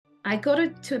I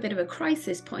got to a bit of a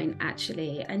crisis point,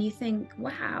 actually. And you think,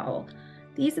 wow,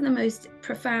 these are the most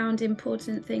profound,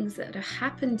 important things that have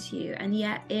happened to you. And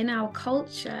yet in our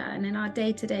culture and in our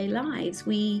day-to-day lives,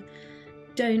 we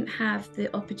don't have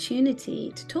the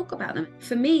opportunity to talk about them.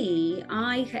 For me,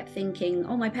 I kept thinking,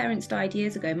 oh, my parents died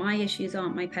years ago. My issues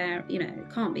aren't my parent,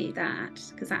 it can't be that,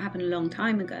 because that happened a long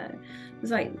time ago. It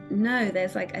was like, no,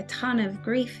 there's like a ton of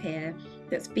grief here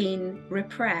that's been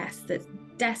repressed, that's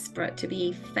desperate to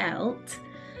be felt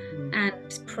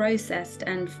and processed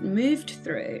and moved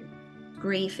through.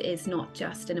 Grief is not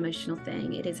just an emotional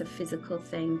thing, it is a physical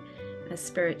thing, a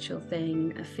spiritual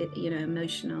thing,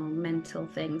 emotional, mental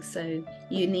thing. So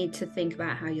you need to think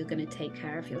about how you're going to take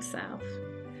care of yourself.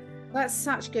 That's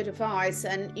such good advice.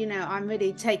 And, I'm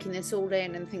really taking this all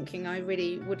in and thinking I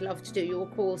really would love to do your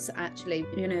course, actually.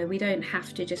 We don't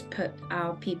have to just put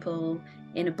our people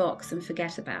in a box and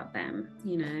forget about them,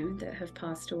 that have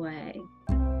passed away.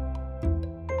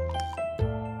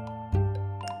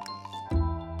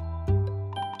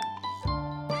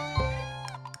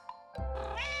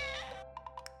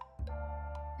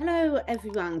 Hello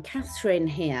everyone, Catherine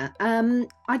here.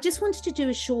 I just wanted to do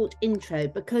a short intro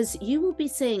because you will be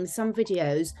seeing some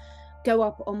videos go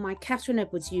up on my Catherine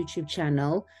Edwards YouTube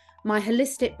channel, my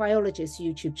Holistic Biologist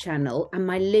YouTube channel, and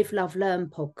my Live, Love, Learn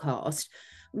podcast,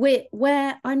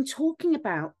 where I'm talking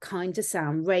about Kinder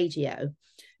Sound Radio.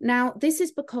 Now, this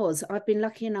is because I've been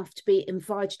lucky enough to be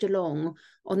invited along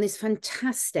on this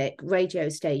fantastic radio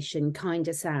station,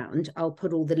 Kinder Sound. I'll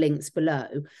put all the links below,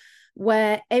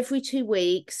 where every 2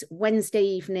 weeks, Wednesday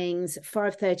evenings,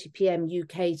 5:30 p.m.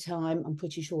 UK time, I'm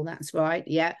pretty sure that's right,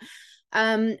 yeah,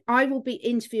 I will be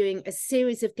interviewing a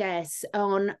series of guests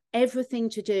on everything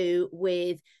to do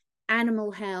with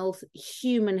animal health,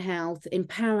 human health,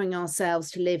 empowering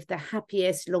ourselves to live the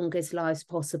happiest, longest lives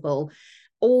possible.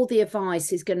 All the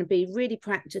advice is going to be really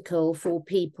practical for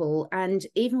people. And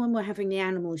even when we're having the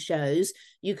animal shows,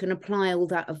 you can apply all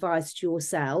that advice to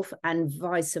yourself and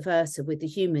vice versa with the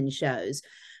human shows.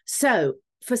 So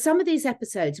for some of these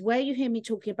episodes where you hear me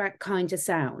talking about Kinder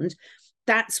Sound,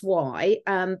 that's why,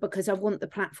 because I want the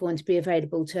platform to be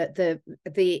available to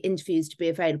the interviews to be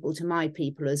available to my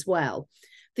people as well.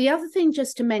 The other thing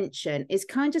just to mention is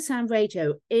Kinder Sound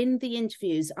Radio. In the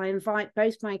interviews, I invite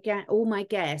both all my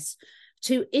guests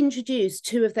to introduce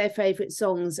 2 of their favorite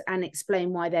songs and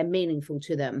explain why they're meaningful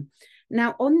to them.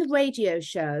 Now, on the radio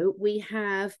show, we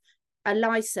have a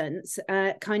license,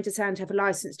 Kinder Sound have a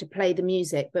license to play the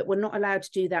music, but we're not allowed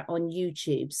to do that on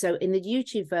YouTube. So in the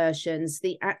YouTube versions,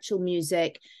 the actual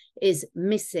music is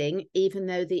missing, even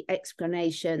though the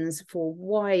explanations for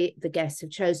why the guests have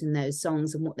chosen those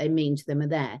songs and what they mean to them are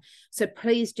there. So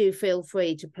please do feel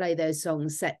free to play those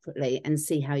songs separately and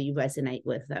see how you resonate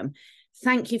with them.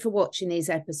 Thank you for watching these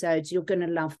episodes. You're going to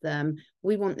love them.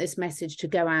 We want this message to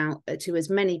go out to as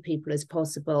many people as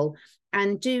possible.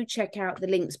 And do check out the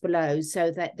links below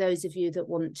so that those of you that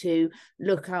want to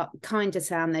look up Kinder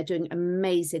Sound, they're doing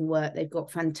amazing work. They've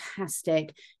got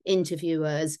fantastic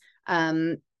interviewers.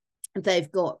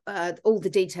 They've got all the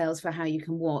details for how you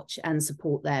can watch and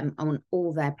support them on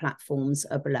all their platforms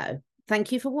are below.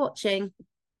 Thank you for watching.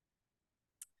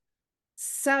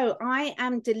 So I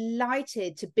am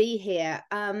delighted to be here.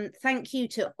 Thank you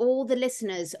to all the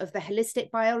listeners of the Holistic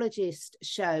Biologist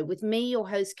show with me, your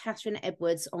host, Catherine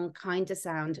Edwards, on Kinder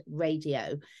Sound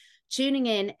Radio. Tuning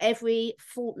in every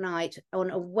fortnight on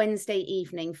a Wednesday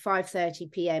evening, 5:30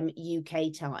 p.m.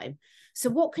 UK time. So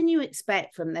what can you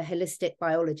expect from the Holistic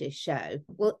Biologist show?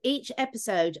 Well, each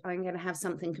episode, I'm going to have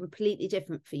something completely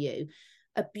different for you.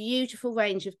 A beautiful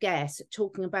range of guests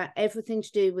talking about everything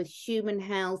to do with human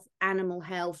health, animal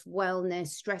health, wellness,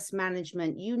 stress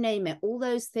management, you name it, all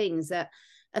those things that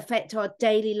affect our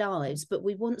daily lives, but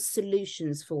we want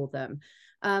solutions for them.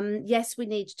 Yes, we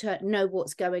need to know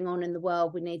what's going on in the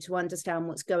world. We need to understand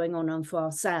what's going on for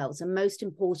ourselves. And most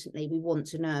importantly, we want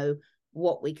to know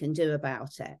what we can do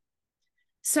about it.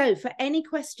 So for any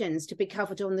questions to be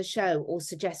covered on the show or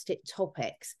suggested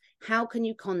topics, how can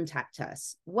you contact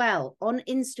us? Well, on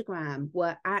Instagram,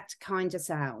 we're at Kinder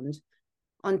Sound.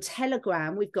 On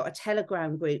Telegram, we've got a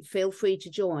Telegram group. Feel free to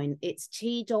join. It's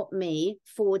t.me/KS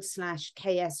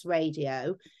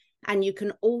Radio. And you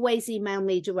can always email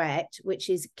me direct, which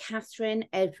is Catherine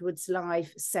Edwards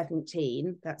Life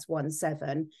 17, that's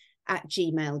 17,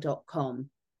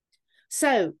 @gmail.com.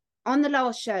 So on the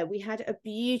last show, we had a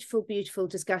beautiful, beautiful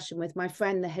discussion with my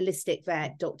friend, the holistic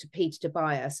vet, Dr. Peter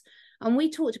Tobias, and we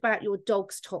talked about your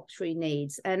dog's top 3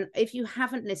 needs. And if you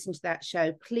haven't listened to that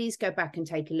show, please go back and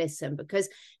take a listen, because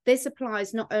this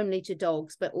applies not only to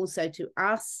dogs, but also to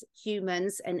us,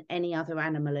 humans, and any other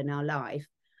animal in our life.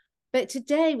 But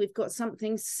today we've got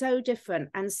something so different,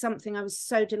 and something I was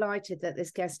so delighted that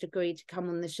this guest agreed to come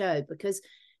on the show, because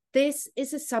this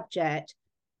is a subject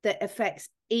that affects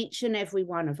each and every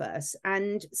one of us.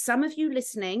 And some of you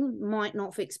listening might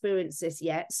not have experienced this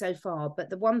yet so far, but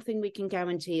the one thing we can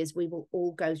guarantee is we will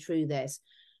all go through this.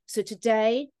 So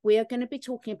today we are going to be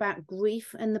talking about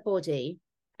grief and the body,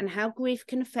 and how grief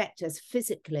can affect us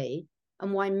physically,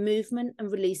 and why movement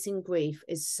and releasing grief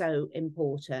is so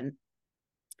important.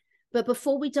 But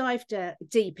before we dive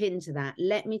deep into that,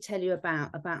 let me tell you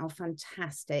about our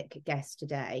fantastic guest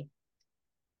today.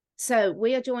 So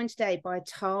we are joined today by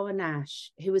Tara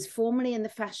Nash, who was formerly in the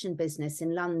fashion business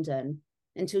in London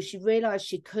until she realised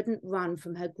she couldn't run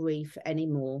from her grief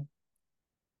anymore.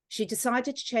 She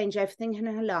decided to change everything in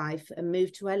her life and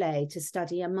moved to LA to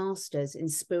study a master's in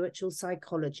spiritual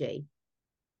psychology.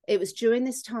 It was during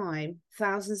this time,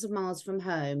 thousands of miles from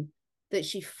home, that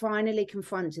she finally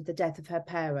confronted the death of her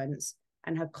parents,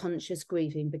 and her conscious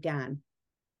grieving began.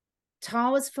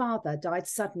 Tara's father died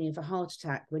suddenly of a heart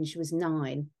attack when she was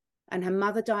 9, and her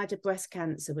mother died of breast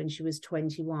cancer when she was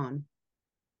 21.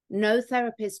 No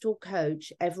therapist or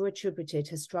coach ever attributed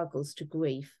her struggles to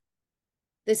grief.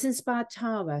 This inspired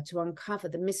Tara to uncover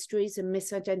the mysteries and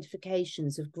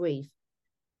misidentifications of grief,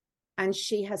 and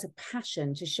she has a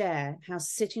passion to share how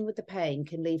sitting with the pain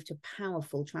can lead to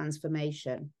powerful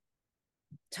transformation.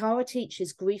 Tara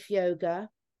teaches grief yoga,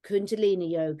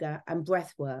 Kundalini yoga, and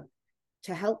breath work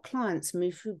to help clients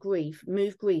move grief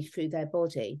through their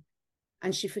body.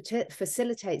 And she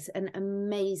facilitates an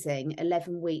amazing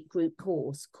 11-week group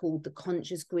course called the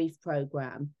Conscious Grief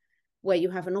Program, where you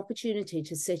have an opportunity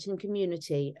to sit in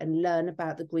community and learn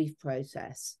about the grief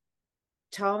process.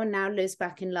 Tara now lives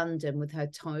back in London with her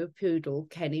Toy poodle,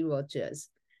 Kenny Rogers.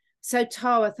 So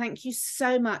Tara, thank you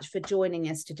so much for joining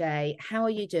us today. How are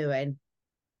you doing?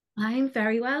 I'm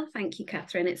very well, thank you,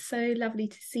 Catherine. It's so lovely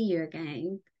to see you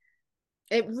again.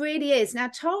 It really is. Now,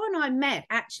 Tara and I met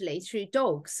actually through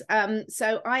dogs.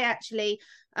 So I actually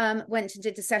went and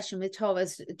did a session with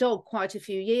Tara's dog quite a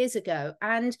few years ago,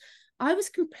 and I was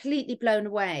completely blown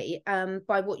away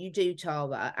by what you do,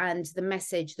 Tara, and the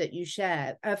message that you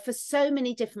share for so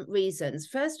many different reasons.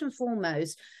 First and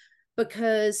foremost,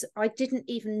 because I didn't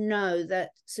even know that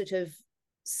sort of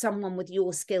someone with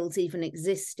your skills even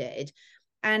existed.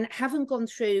 And having gone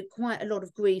through quite a lot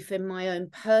of grief in my own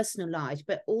personal life,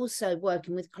 but also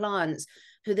working with clients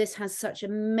who this has such a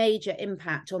major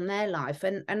impact on their life,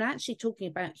 and actually talking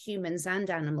about humans and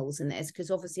animals in this,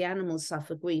 because obviously animals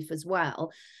suffer grief as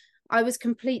well, I was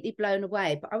completely blown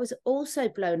away. But I was also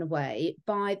blown away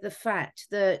by the fact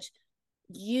that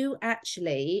you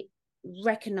actually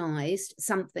recognized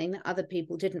something that other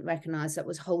people didn't recognize that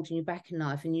was holding you back in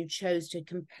life, and you chose to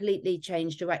completely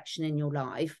change direction in your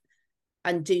life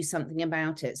and do something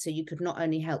about it, so you could not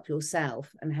only help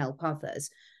yourself and help others.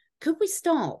 Could we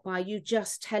start by you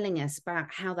just telling us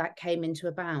about how that came into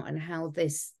about and how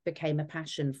this became a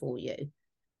passion for you?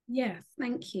 Yes,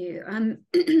 thank you.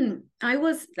 I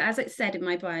was, as it said in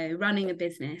my bio, running a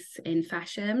business in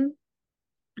fashion,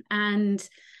 and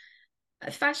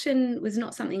fashion was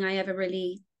not something I ever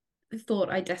really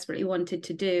thought I desperately wanted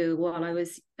to do while I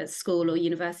was at school or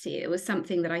university. It was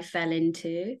something that I fell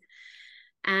into.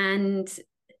 And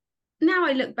now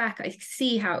I look back, I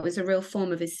see how it was a real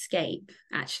form of escape,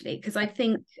 actually, because I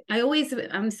think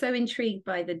I'm so intrigued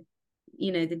by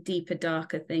the deeper,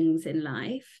 darker things in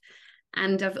life.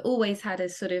 And I've always had a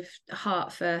sort of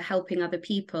heart for helping other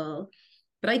people.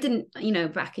 But I didn't,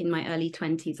 back in my early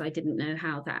 20s, I didn't know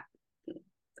how that,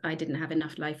 I didn't have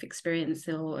enough life experience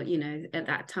or, at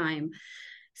that time.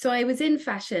 So I was in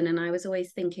fashion, and I was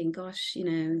always thinking, gosh,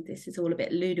 this is all a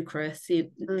bit ludicrous,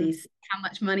 how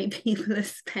much money people are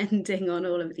spending on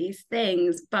all of these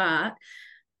things. But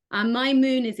my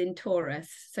moon is in Taurus,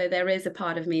 so there is a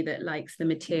part of me that likes the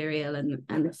material and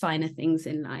the finer things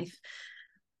in life.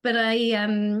 But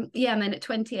and then at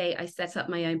 28, I set up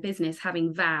my own business,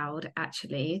 having vowed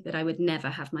actually that I would never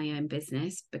have my own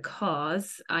business,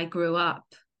 because I grew up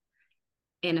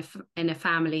in a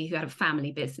family who had a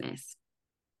family business.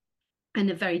 And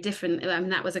a very different,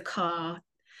 that was a car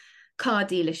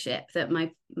dealership that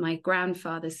my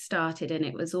grandfather started, and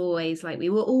it was always like we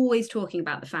were always talking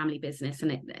about the family business,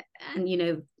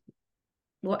 and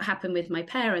what happened with my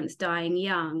parents dying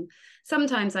young.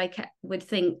 Sometimes I would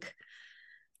think,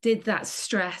 did that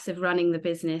stress of running the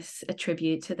business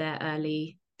attribute to their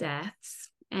early deaths?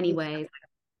 Anyway,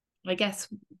 I guess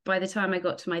by the time I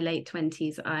got to my late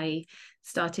 20s, I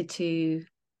started to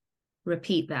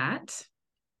repeat that.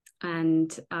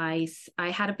 and I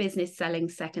had a business selling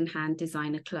secondhand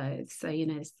designer clothes. So, you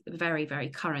know, it's very, very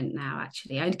current now,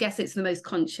 actually. I guess it's the most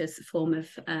conscious form of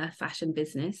fashion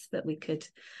business that we could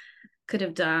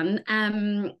have done.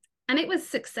 And it was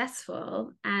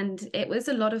successful and it was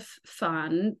a lot of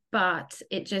fun, but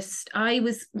I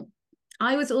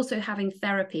was also having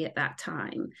therapy at that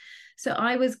time. So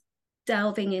I was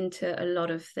delving into a lot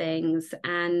of things,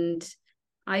 and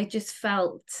I just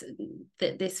felt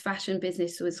that this fashion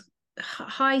business was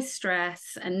high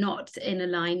stress and not in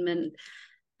alignment.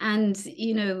 And,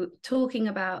 you know, talking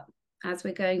about, as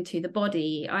we're going to, the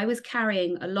body, I was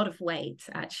carrying a lot of weight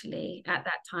actually at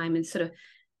that time, and sort of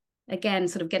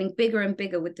getting bigger and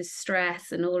bigger with the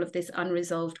stress and all of this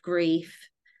unresolved grief,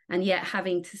 and yet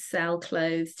having to sell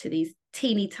clothes to these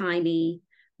teeny tiny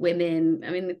women.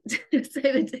 I mean, so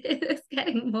it's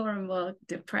getting more and more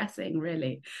depressing,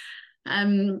 really.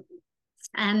 And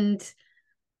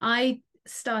I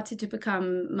started to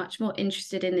become much more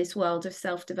interested in this world of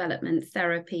self-development,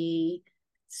 therapy,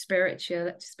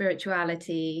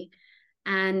 spirituality,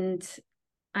 and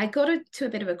I got to a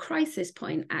bit of a crisis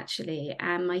point, actually.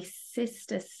 And my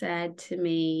sister said to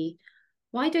me,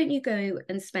 why don't you go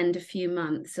and spend a few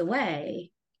months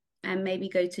away and maybe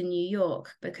go to New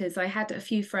York? Because I had a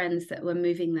few friends that were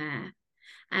moving there.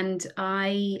 And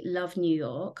I love New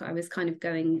York. I was kind of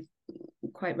going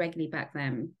quite regularly back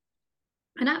then.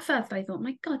 And at first I thought,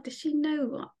 my God, does she know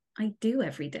what I do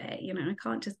every day? You know, I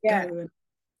can't just go and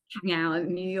hang out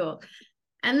in New York.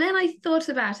 And then I thought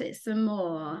about it some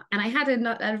more, and I had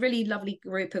a really lovely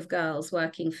group of girls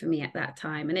working for me at that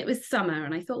time, and it was summer,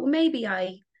 and I thought, well, maybe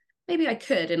I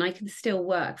could, and I can still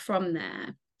work from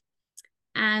there.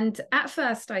 And at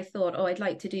first I thought, oh, I'd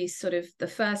like to do sort of the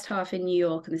first half in New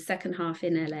York and the second half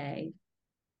in LA.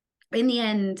 In the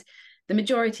end, the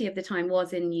majority of the time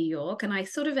was in New York, and I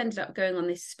sort of ended up going on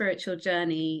this spiritual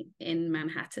journey in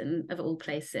Manhattan, of all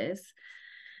places,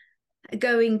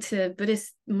 going to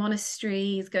Buddhist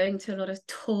monasteries, going to a lot of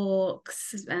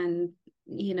talks, and,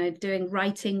 you know, doing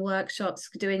writing workshops,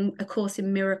 doing A Course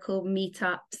in Miracle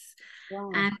meetups.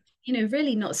 Wow. And, you know,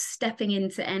 really not stepping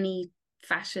into any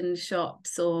fashion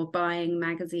shops or buying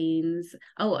magazines.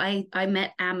 Oh, I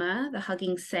met Amma, the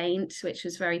hugging saint, which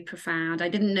was very profound. I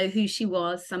didn't know who she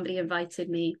was. Somebody invited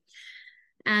me.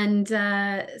 And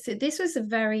so this was a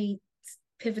very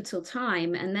pivotal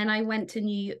time. And then I went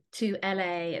to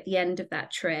LA at the end of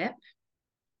that trip.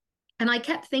 And I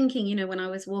kept thinking, you know, when I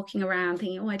was walking around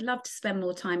thinking, oh, I'd love to spend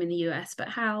more time in the US, but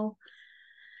how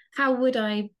would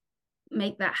I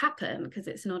make that happen? Because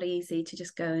it's not easy to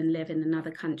just go and live in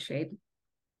another country.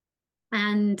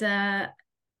 And I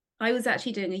was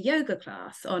actually doing a yoga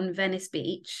class on Venice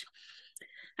Beach.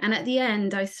 And at the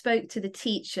end, I spoke to the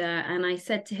teacher and I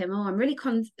said to him, oh, I'm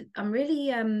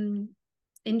really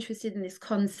interested in this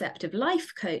concept of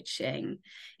life coaching.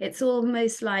 It's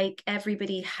almost like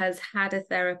everybody has had a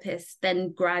therapist,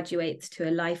 then graduates to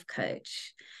a life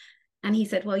coach. And he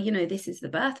said, well, you know, this is the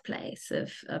birthplace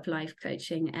of life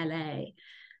coaching, LA.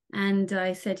 And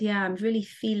I said, yeah, I'm really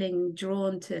feeling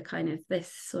drawn to kind of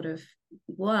this sort of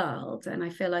world. And I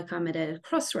feel like I'm at a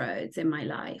crossroads in my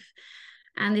life.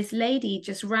 And this lady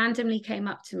just randomly came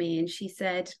up to me and she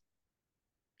said,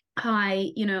 hi,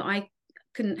 you know, I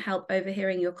couldn't help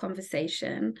overhearing your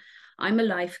conversation. I'm a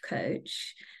life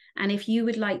coach. And if you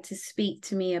would like to speak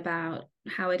to me about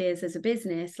how it is as a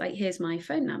business, like, here's my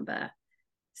phone number.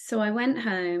 So I went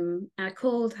home, I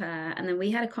called her, and then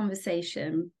we had a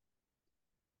conversation.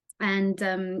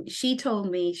 And she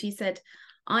told me, she said,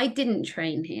 I didn't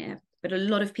train here, but a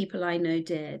lot of people I know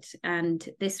did. And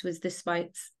this was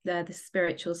the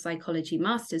spiritual psychology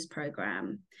master's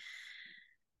program.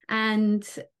 And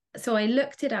so I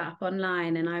looked it up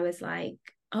online and I was like,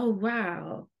 oh,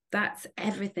 wow, that's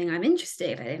everything I'm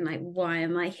interested in. Like, why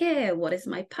am I here? What is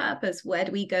my purpose? Where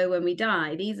do we go when we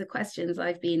die? These are questions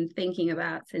I've been thinking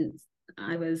about since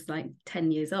I was like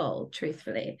 10 years old,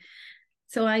 truthfully.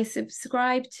 So I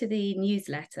subscribed to the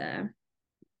newsletter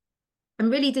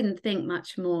and really didn't think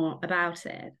much more about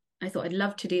it. I thought I'd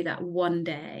love to do that one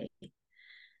day.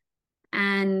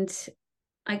 And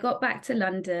I got back to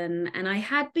London and I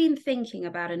had been thinking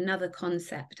about another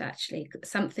concept, actually,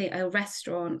 a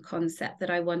restaurant concept that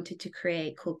I wanted to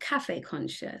create called Cafe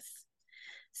Conscious.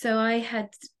 So I had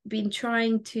been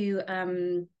trying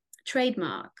to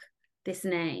trademark this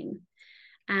name,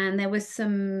 and there was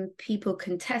some people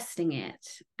contesting it.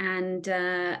 And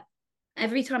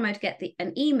every time I'd get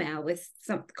an email with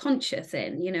some conscious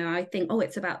in, you know, I think, oh,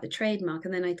 it's about the trademark.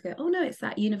 And then I'd go, oh, no, it's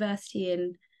that university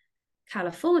in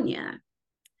California.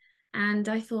 And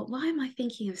I thought, why am I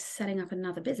thinking of setting up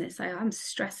another business? I'm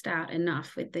stressed out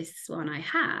enough with this one I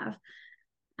have.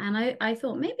 And I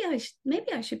thought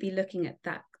maybe I should be looking at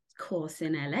that course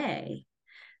in LA.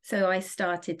 So I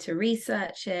started to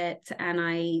research it, and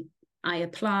I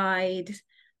applied.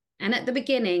 And at the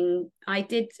beginning, I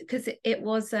did, because it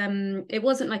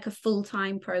wasn't like a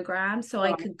full-time program, so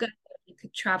I could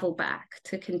travel back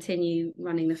to continue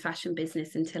running the fashion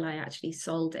business until I actually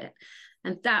sold it.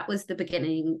 And that was the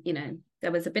beginning.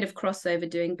 There was a bit of crossover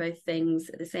doing both things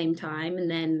at the same time, and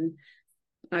then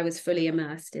I was fully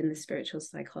immersed in the spiritual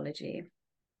psychology.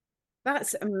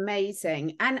 That's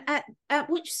amazing. And at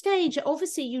which stage,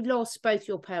 obviously you lost both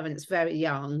your parents very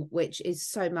young, which is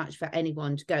so much for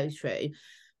anyone to go through.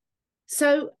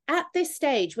 So at this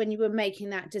stage, when you were making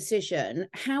that decision,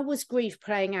 how was grief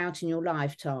playing out in your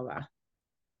life, Tara?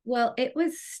 Well, it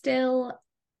was still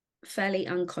fairly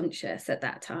unconscious at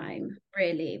that time,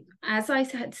 really. As I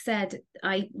had said,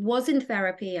 I was in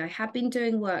therapy, I had been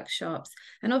doing workshops,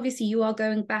 and obviously you are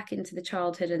going back into the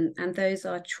childhood, and those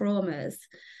are traumas.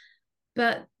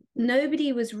 But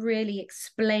nobody was really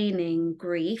explaining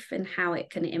grief and how it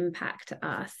can impact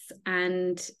us.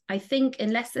 And I think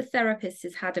unless the therapist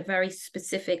has had a very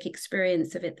specific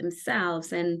experience of it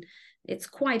themselves, and it's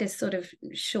quite a sort of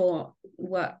short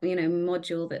work,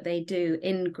 module that they do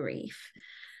in grief.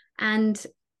 And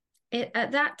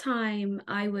at that time,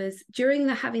 I was during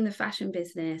having the fashion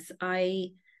business,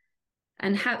 going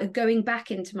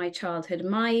back into my childhood,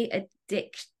 my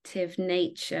addictive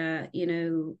nature,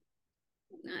 it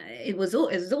was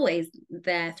always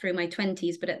there through my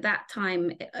 20s, but at that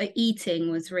time,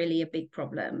 eating was really a big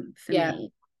problem for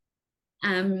me.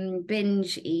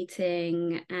 Binge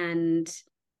eating, and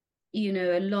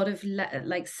a lot of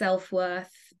like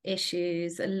self-worth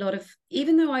issues,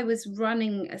 even though I was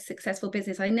running a successful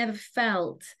business, I never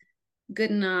felt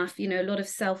good enough, a lot of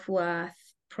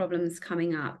self-worth problems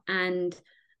coming up, and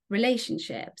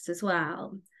relationships as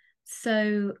well.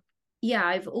 So yeah,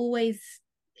 I've always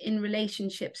in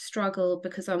relationships struggled,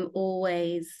 because I'm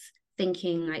always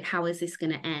thinking like, how is this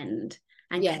going to end,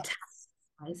 and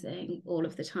catastrophizing all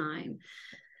of the time,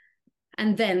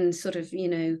 and then sort of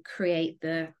create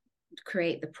the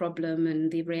problem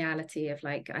and the reality of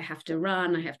like, I have to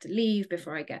run, I have to leave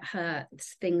before I get hurt,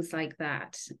 things like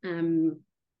that. And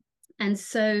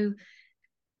so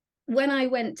when I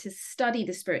went to study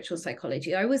the spiritual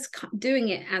psychology, I was doing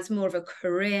it as more of a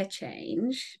career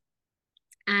change.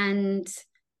 And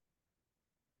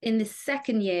in the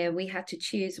second year, we had to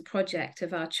choose a project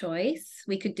of our choice.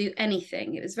 We could do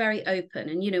anything. It was very open.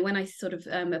 And, when I sort of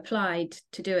applied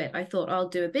to do it, I thought I'll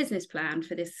do a business plan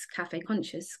for this cafe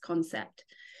conscious concept.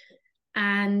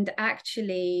 And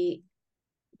actually,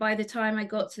 by the time I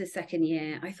got to the second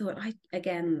year, I thought, I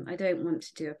don't want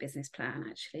to do a business plan,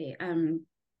 actually.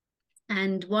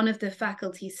 And one of the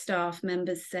faculty staff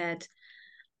members said,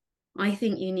 I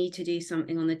think you need to do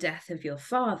something on the death of your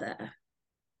father.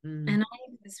 And I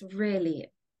was really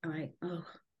like, oh,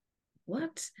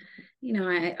 what?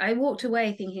 I walked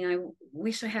away thinking, I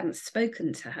wish I hadn't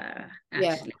spoken to her,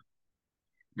 actually.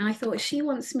 And I thought, she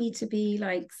wants me to be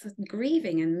like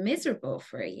grieving and miserable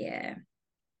for a year.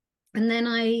 And then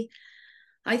I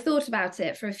thought about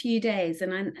it for a few days,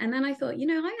 and then I thought,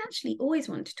 I actually always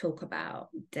want to talk about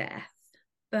death,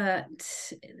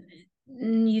 but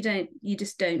you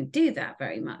just don't do that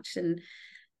very much. And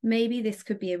maybe this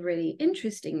could be a really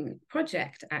interesting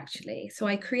project, actually. So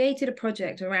I created a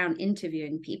project around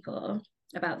interviewing people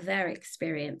about their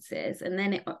experiences. And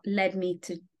then it led me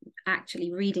to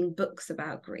actually reading books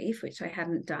about grief, which I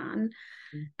hadn't done.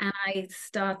 And I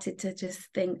started to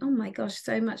just think, oh my gosh,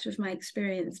 so much of my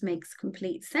experience makes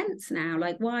complete sense now.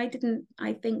 Like, why didn't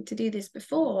I think to do this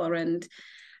before? But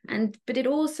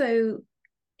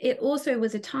it also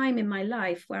was a time in my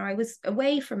life where I was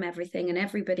away from everything and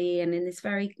everybody, and in this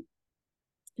very,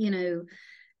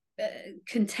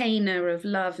 container of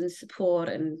love and support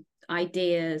and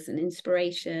ideas and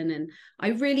inspiration. And I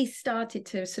really started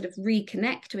to sort of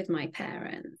reconnect with my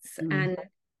parents. And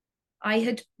I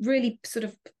had really sort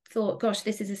of thought, gosh,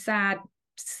 this is a sad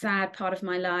part of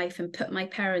my life, and put my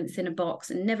parents in a box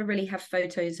and never really have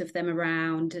photos of them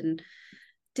around, and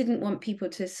didn't want people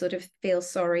to sort of feel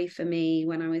sorry for me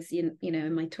when I was, in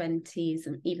my 20s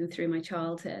and even through my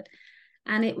childhood.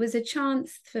 And it was a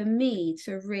chance for me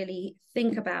to really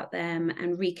think about them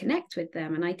and reconnect with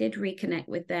them. And I did reconnect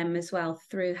with them as well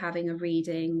through having a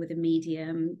reading with a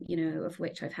medium, of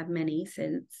which I've had many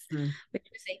since, which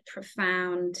was a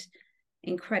profound,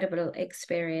 incredible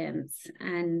experience.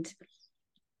 And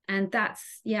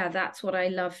that's what I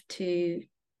love to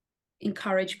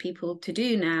encourage people to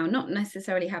do now, not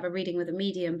necessarily have a reading with a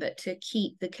medium, but to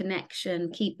keep the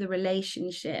connection, keep the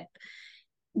relationship,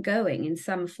 going in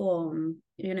some form.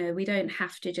 We don't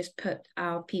have to just put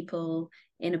our people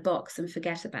in a box and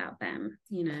forget about them,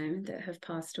 that have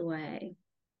passed away.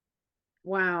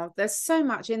 Wow, there's so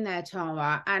much in there,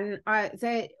 Tara. And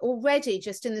they already,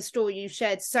 just in the story you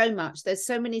shared, so much. There's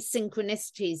so many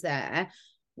synchronicities there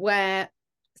where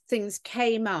things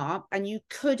came up and you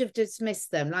could have dismissed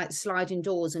them like sliding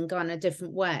doors and gone a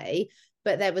different way.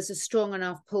 But there was a strong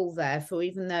enough pull there for,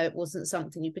 even though it wasn't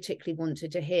something you particularly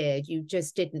wanted to hear, you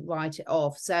just didn't write it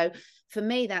off. So for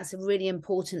me, that's a really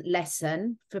important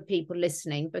lesson for people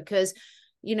listening, because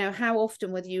how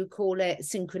often, whether you call it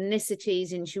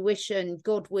synchronicities, intuition,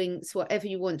 God winks, whatever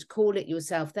you want to call it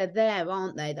yourself, they're there,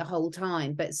 aren't they, the whole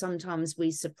time? But sometimes we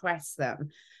suppress them.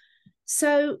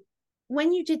 So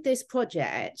when you did this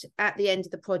project, at the end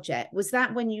of the project, was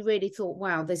that when you really thought,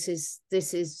 wow, this is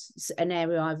an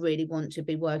area I really want to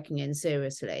be working in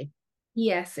seriously?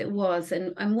 Yes, it was.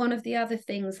 And one of the other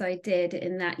things I did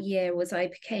in that year was I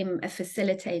became a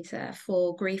facilitator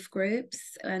for grief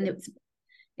groups. And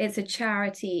it's a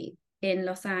charity in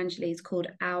Los Angeles called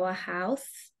Our House.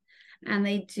 And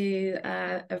they do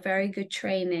a very good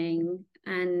training,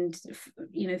 and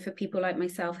for people like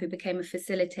myself who became a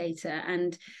facilitator,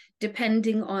 and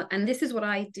depending on, and this is what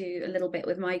I do a little bit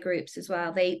with my groups as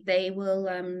well, they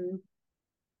will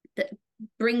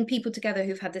bring people together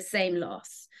who've had the same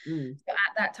loss. So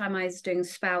at that time I was doing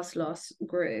spouse loss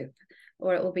group,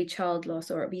 or it will be child loss,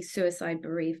 or it'll be suicide,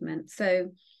 bereavement. So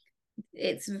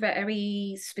it's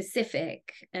very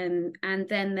specific, and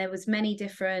then there was many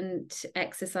different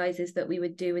exercises that we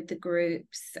would do with the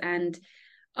groups, and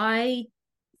I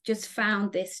just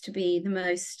found this to be the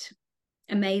most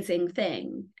amazing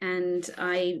thing, and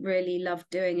I really loved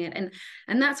doing it.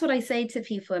 And that's what I say to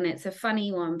people, and it's a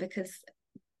funny one because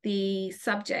the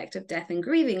subject of death and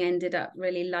grieving ended up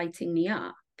really lighting me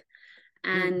up,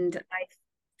 and I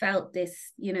felt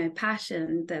this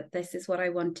passion that this is what I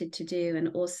wanted to do, and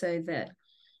also that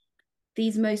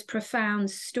these most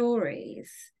profound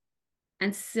stories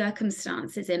and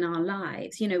circumstances in our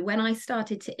lives, when I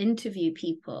started to interview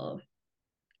people,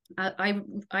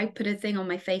 I put a thing on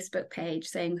my Facebook page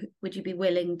saying, would you be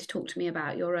willing to talk to me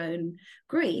about your own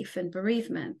grief and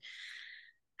bereavement?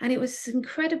 And it was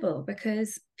incredible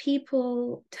because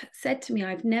people said to me,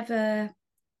 I've never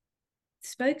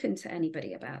spoken to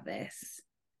anybody about this.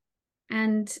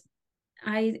 And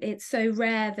it's so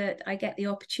rare that I get the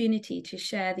opportunity to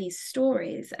share these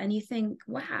stories. And you think,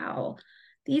 wow,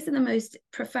 these are the most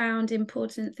profound,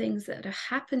 important things that have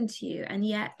happened to you. And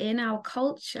yet in our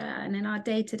culture and in our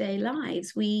day-to-day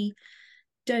lives, we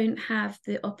don't have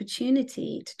the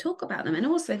opportunity to talk about them. And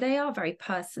also they are very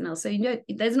personal. So,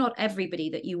 there's not everybody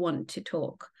that you want to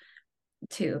talk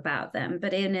to about them,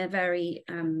 but in a very,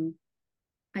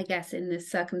 I guess, in the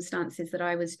circumstances that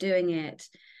I was doing it,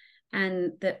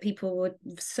 and that people were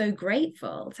so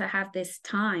grateful to have this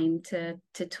time to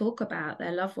talk about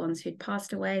their loved ones who'd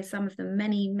passed away, some of them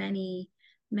many, many,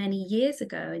 many years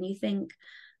ago. And you think,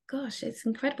 gosh, it's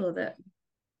incredible that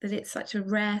it's such a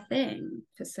rare thing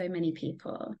for so many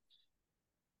people.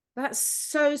 That's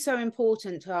so, so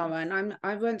important, Tara. And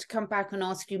I want to come back and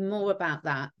ask you more about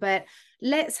that. But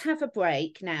let's have a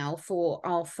break now for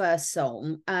our first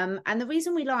song. And the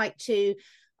reason we like to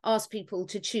ask people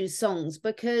to choose songs,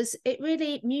 because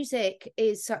music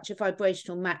is such a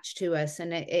vibrational match to us,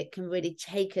 and it can really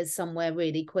take us somewhere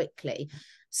really quickly.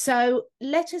 So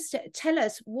tell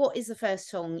us, what is the first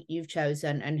song you've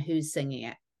chosen and who's singing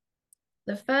it?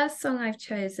 The first song I've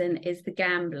chosen is The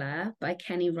Gambler by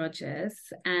Kenny Rogers.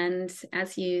 And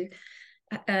as you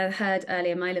heard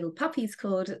earlier, my little puppy's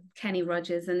called Kenny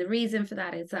Rogers. And the reason for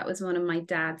that is that was one of my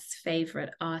dad's favorite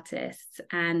artists.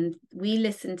 And we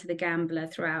listened to The Gambler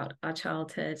throughout our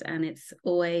childhood. And it's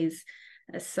always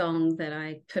a song that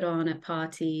I put on at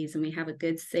parties, and we have a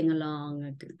good sing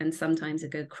along and sometimes a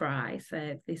good cry.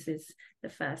 So this is the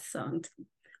first song,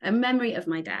 a memory of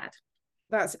my dad.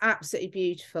 That's absolutely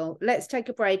beautiful. Let's take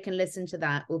a break and listen to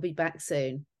that. We'll be back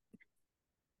soon.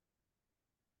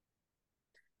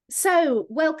 So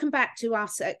welcome back to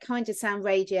us at Kind of Sound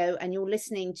Radio, and you're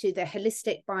listening to the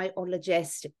Holistic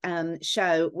Biologist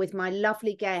show with my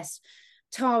lovely guest,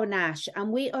 Tara Nash, and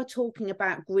we are talking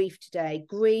about grief today.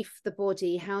 Grief, the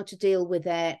body, how to deal with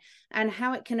it, and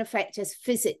how it can affect us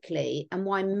physically, and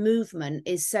why movement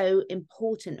is so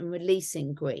important in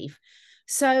releasing grief.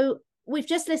 So we've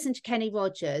just listened to Kenny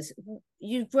Rogers.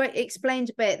 You've explained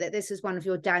a bit that this is one of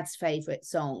your dad's favorite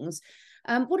songs.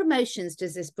 What emotions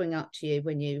does this bring up to you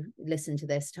when you listen to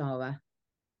this, Tara?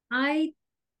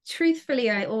 Truthfully,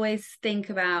 I always think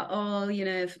about,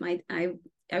 if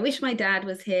I wish my dad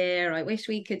was here. I wish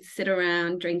we could sit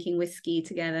around drinking whiskey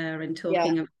together and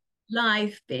talking about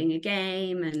life being a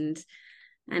game,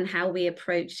 and how we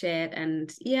approach it.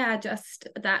 And yeah, just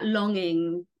that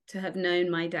longing to have known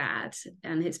my dad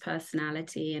and his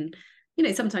personality. And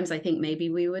sometimes I think maybe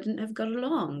we wouldn't have got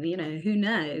along, who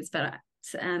knows. But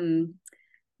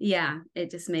yeah,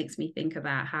 it just makes me think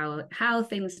about how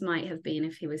things might have been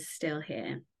if he was still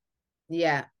here.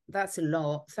 Yeah, that's a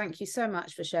lot. Thank you so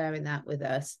much for sharing that with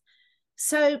us.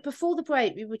 So before the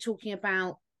break, we were talking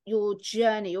about your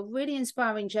journey, your really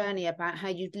inspiring journey, about how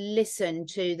you'd listen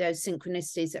to those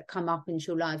synchronicities that come up into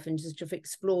your life and just sort of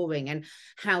exploring, and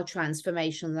how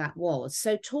transformational that was.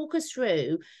 So talk us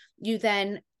through you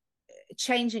then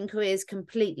changing careers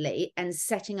completely and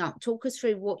setting up. Talk us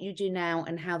through what you do now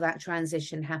and how that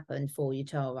transition happened for you,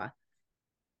 Tara.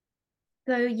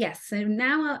 So yes, so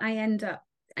now I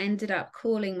ended up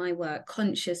calling my work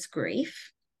conscious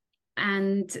grief.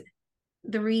 And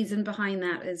the reason behind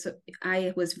that is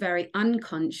I was very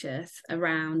unconscious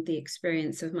around the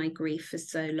experience of my grief for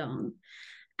so long.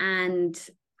 And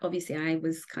obviously I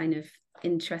was kind of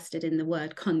interested in the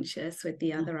word conscious with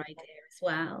the other idea as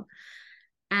well.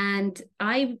 And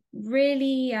I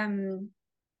really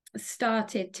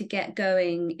started to get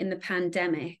going in the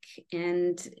pandemic.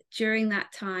 And during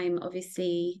that time,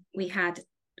 obviously, we had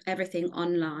everything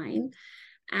online.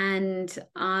 And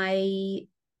I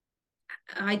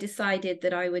decided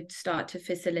that I would start to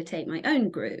facilitate my own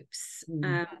groups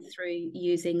through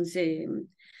using Zoom.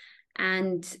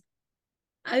 And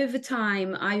over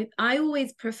time, I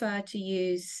always prefer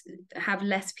to have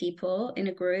less people in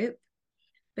a group,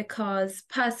 because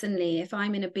personally, if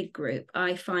I'm in a big group,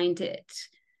 I find it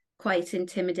quite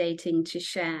intimidating to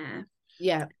share.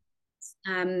 Yeah.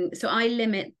 So I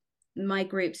limit my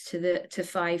groups to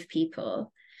 5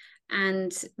 people.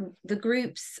 And the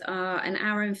groups are an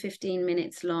hour and 15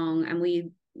 minutes long, and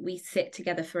we sit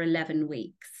together for 11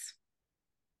 weeks.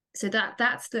 So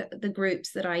that's the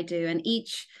groups that I do. And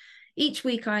each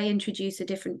week I introduce a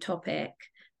different topic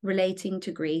relating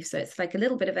to grief. So it's like a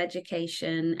little bit of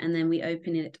education, and then we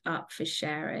open it up for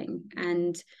sharing.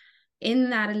 And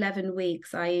in that 11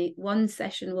 weeks, one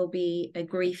session will be a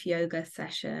grief yoga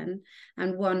session,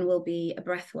 and one will be a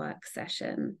breathwork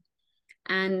session.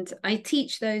 And I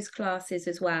teach those classes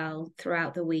as well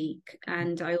throughout the week.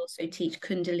 And I also teach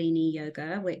Kundalini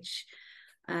yoga, which,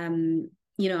 I'm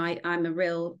a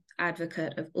real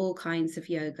advocate of all kinds of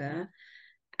yoga.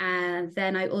 And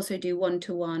then I also do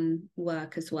one-to-one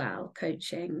work as well,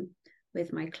 coaching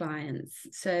with my clients.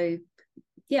 So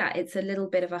yeah, it's a little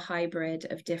bit of a hybrid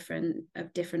of different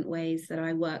ways that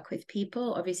I work with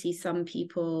people. Obviously, some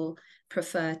people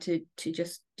prefer to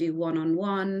just do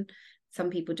one-on-one. Some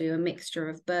people do a mixture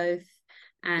of both.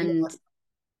 And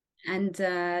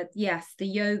yes, the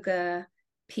yoga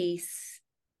piece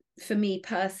for me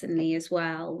personally as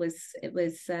well was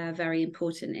very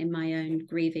important in my own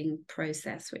grieving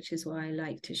process, which is why I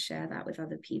like to share that with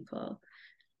other people.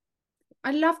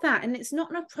 I love that. And it's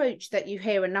not an approach that you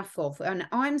hear enough of. And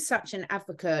I'm such an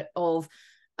advocate of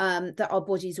that our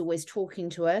body's always talking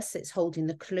to us. It's holding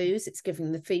the clues, it's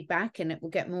giving the feedback, and it will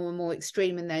get more and more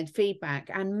extreme in their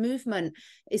feedback. And movement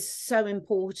is so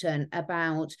important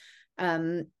about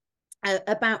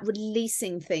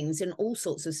releasing things and all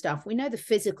sorts of stuff. We know the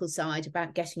physical side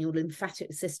about getting your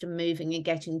lymphatic system moving and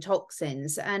getting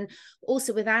toxins. And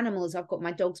also with animals, I've got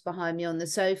my dogs behind me on the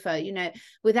sofa,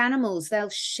 with animals,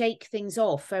 they'll shake things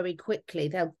off very quickly.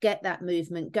 They'll get that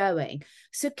movement going.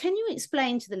 So can you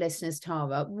explain to the listeners,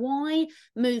 Tara, why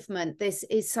movement, this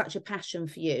is such a passion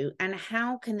for you, and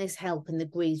how can this help in the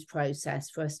grief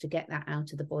process for us to get that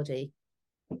out of the body?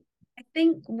 I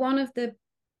think one of the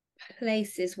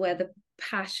places where the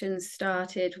passion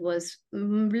started was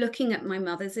looking at my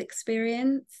mother's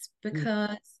experience,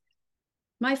 because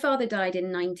my father died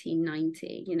in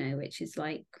 1990, which is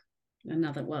like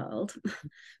another world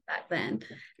back then.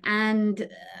 And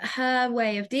her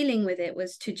way of dealing with it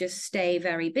was to just stay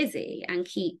very busy and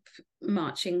keep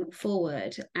marching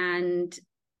forward. And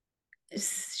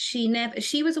she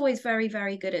was always very,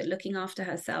 very good at looking after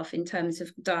herself in terms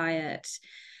of diet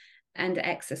and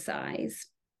exercise.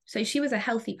 So she was a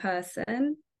healthy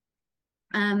person,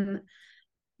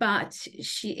 but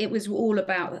it was all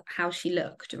about how she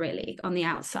looked really on the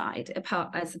outside,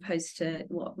 as opposed to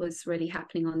what was really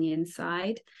happening on the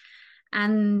inside.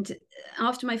 And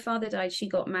after my father died, she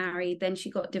got married, then she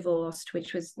got divorced,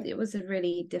 it was a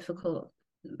really difficult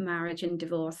marriage and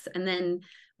divorce. And then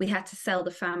we had to sell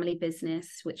the family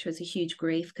business, which was a huge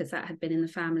grief because that had been in the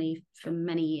family for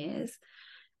many years.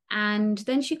 And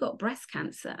then she got breast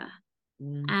cancer.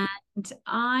 And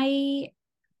I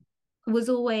was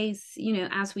always, you know,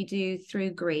 as we do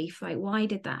through grief, like, why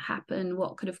did that happen?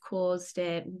 What could have caused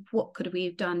it? What could we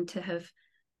have done to have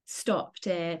stopped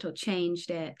it or changed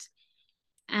it?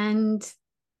 And,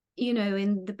 you know,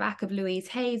 in the back of Louise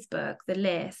Hay's book, The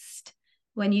List,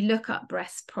 when you look up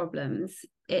breast problems,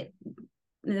 the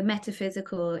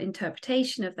metaphysical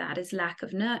interpretation of that is lack of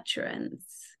nurturance.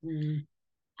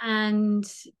 And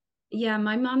yeah,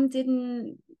 my mum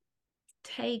didn't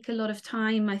take a lot of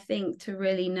time, I think, to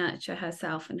really nurture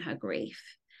herself and her grief.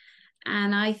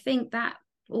 And I think that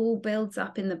all builds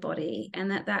up in the body, and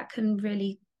that can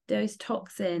really, those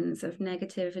toxins of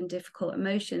negative and difficult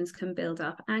emotions can build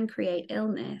up and create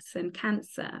illness and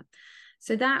cancer.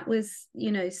 So that was,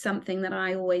 you know, something that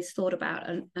I always thought about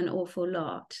an awful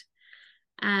lot.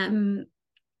 And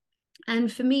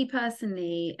for me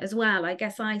personally as well, I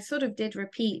guess I sort of did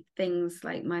repeat things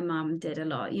like my mum did a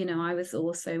lot. You know, I was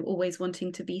also always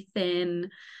wanting to be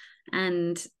thin.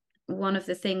 And one of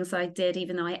the things I did,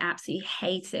 even though I absolutely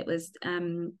hate it, was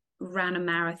ran a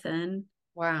marathon.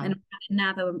 Wow. And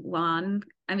another one.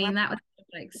 I mean, that was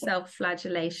like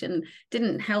self-flagellation,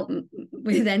 didn't help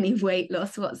with any weight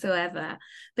loss whatsoever.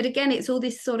 But again, it's all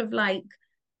this sort of like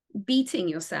beating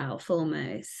yourself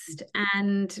almost.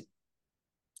 And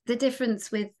the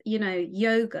difference with, you know,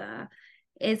 yoga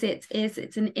is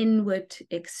it's an inward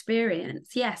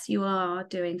experience. Yes, you are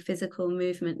doing physical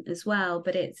movement as well,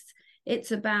 but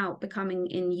it's about becoming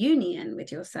in union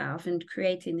with yourself and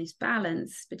creating this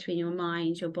balance between your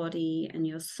mind, your body, and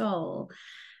your soul.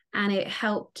 And it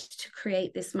helped to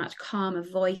create this much calmer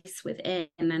voice within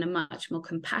and a much more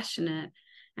compassionate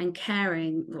and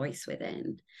caring voice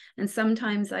within. And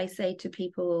sometimes I say to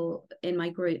people in my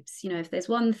groups, you know, if there's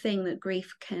one thing that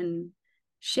grief can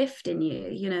shift in you,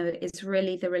 you know, it's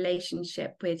really the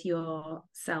relationship with your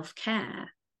self-care.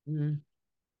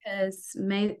 Because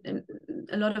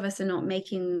a lot of us are not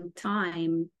making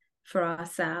time for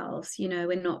ourselves. You know,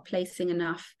 we're not placing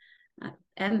enough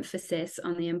emphasis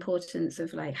on the importance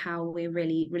of like how we're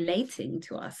really relating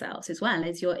to ourselves, as well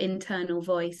as your internal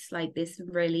voice, like this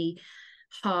really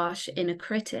harsh inner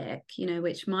critic, you know,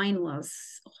 which mine was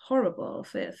horrible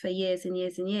for years and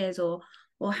years and years. Or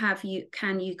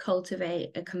can you cultivate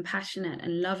a compassionate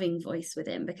and loving voice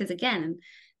within? Because again,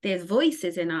 there's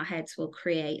voices in our heads will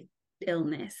create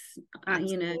illness.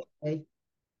 You know.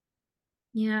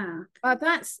 Yeah.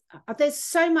 There's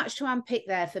so much to unpick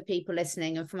there for people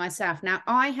listening and for myself. Now,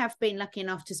 I have been lucky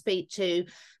enough to speak to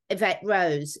Yvette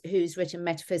Rose, who's written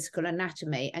Metaphysical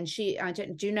Anatomy, and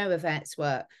do you know Yvette's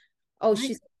work? Oh,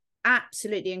 she's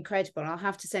absolutely incredible. I'll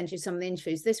have to send you some of the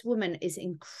interviews. This woman is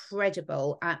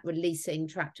incredible at releasing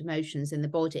trapped emotions in the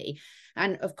body.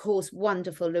 And of course,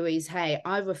 wonderful Louise Hay.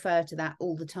 I refer to that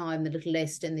all the time, the little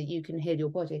list in the You Can Heal Your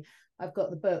Body. I've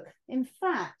got the book. In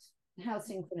fact, how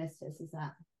synchronistic is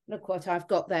that? Look what I've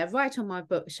got there right on my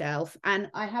bookshelf.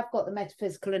 And I have got the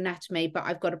Metaphysical Anatomy, but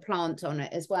I've got a plant on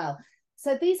it as well.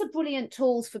 So these are brilliant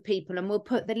tools for people, and we'll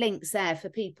put the links there for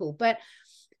people. But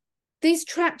these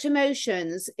trapped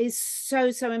emotions is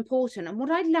so, so important. And what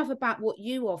I love about what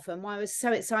you offer, and why I was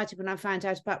so excited when I found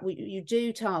out about what you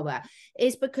do, Tawa,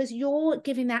 is because you're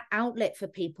giving that outlet for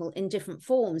people in different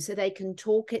forms, so they can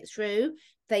talk it through,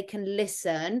 they can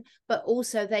listen, but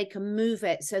also they can move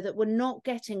it, so that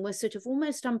we're sort of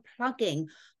almost unplugging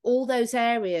all those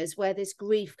areas where this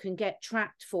grief can get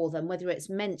trapped for them, whether it's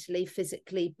mentally,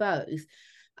 physically, both.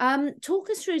 Talk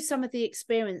us through some of the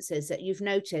experiences that you've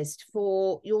noticed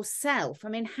for yourself. I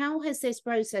mean, how has this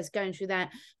process going through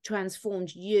that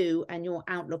transformed you and your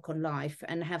outlook on life,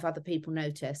 and have other people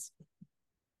noticed?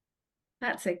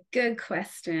 That's a good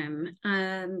question.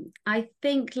 I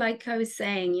think, like I was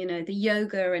saying, you know, the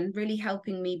yoga and really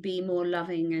helping me be more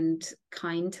loving and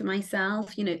kind to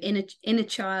myself, you know, inner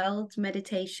child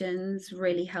meditations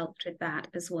really helped with that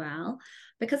as well,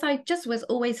 because I just was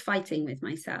always fighting with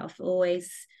myself,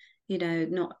 always, you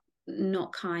know,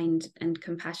 not kind and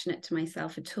compassionate to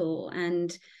myself at all.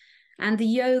 And the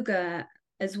yoga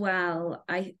as well,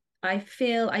 I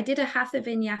feel I did a Hatha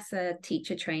Vinyasa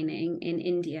teacher training in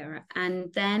India,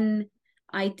 and then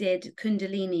I did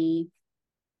Kundalini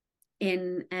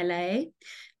in LA.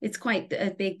 It's quite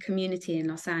a big community in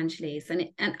Los Angeles. And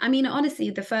I mean,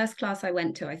 honestly, the first class I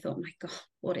went to, I thought, my God,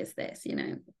 what is this? You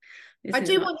know, I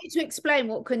do want you to explain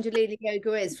what Kundalini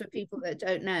yoga is for people that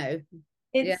don't know.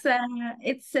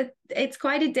 It's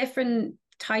quite a different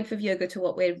type of yoga to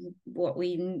what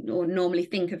we normally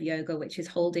think of yoga, which is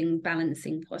holding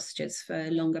balancing postures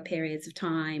for longer periods of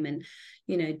time and,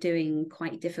 you know, doing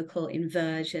quite difficult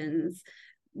inversions.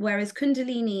 Whereas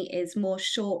Kundalini is more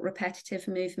short, repetitive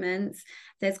movements.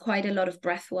 There's quite a lot of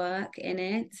breath work in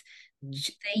it.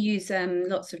 They use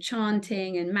lots of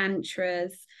chanting and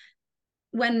mantras.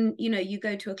 When you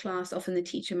go to a class, often the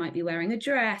teacher might be wearing a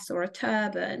dress or a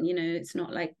turban. It's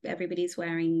not like everybody's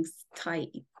wearing tight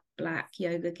black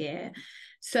yoga gear.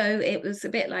 So it was a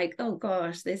bit like, oh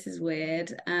gosh, this is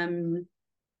weird.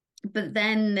 But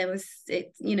then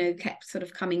it kept sort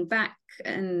of coming back.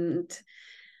 And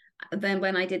then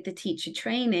when I did the teacher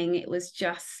training, it was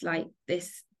just like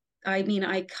this. I mean,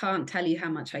 I can't tell you how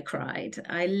much I cried.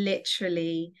 I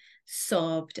literally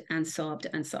sobbed and sobbed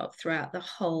and sobbed throughout the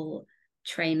whole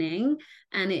training,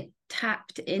 and it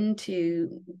tapped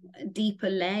into deeper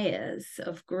layers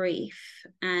of grief.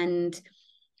 And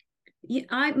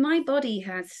my body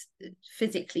has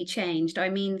physically changed. I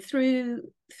mean, through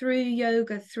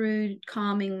yoga, through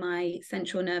calming my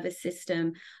central nervous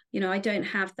system, I don't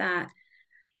have that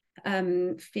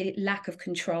lack of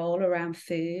control around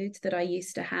food that I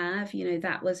used to have.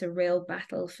 That was a real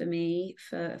battle for me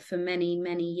for many,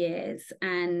 many years.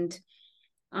 And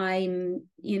I'm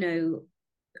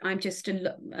just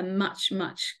a much,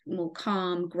 much more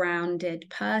calm, grounded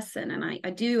person. And I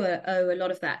do owe a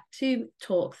lot of that to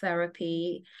talk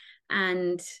therapy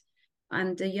and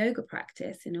the yoga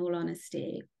practice, in all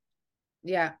honesty.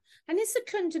 Yeah. And it's the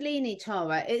Kundalini,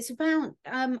 Tara. It's about,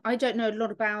 I don't know a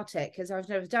lot about it because I've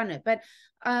never done it, but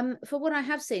for what I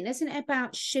have seen, isn't it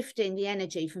about shifting the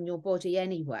energy from your body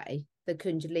anyway? The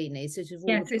Kundalini, sort of all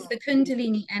Yes, it's the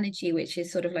Kundalini energy, which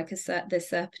is sort of like the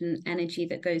serpent energy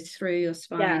that goes through your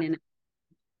spine and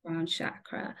crown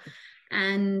chakra.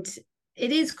 And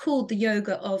it is called the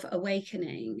yoga of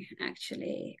awakening,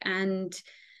 actually. And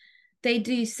they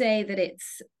do say that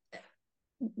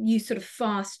you sort of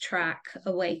fast track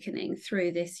awakening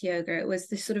through this yoga. It was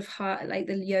this sort of like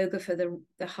the yoga for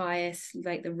the highest,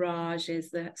 like the Raj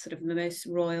is the sort of the most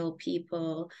royal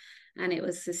people, and it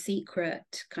was the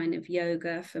secret kind of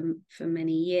yoga for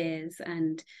many years.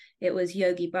 And it was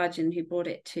Yogi Bhajan who brought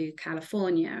it to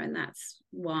California, and that's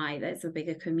why there's a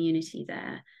bigger community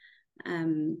there.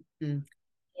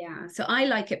 Yeah, so I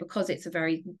like it because it's a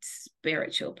very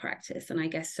spiritual practice, and I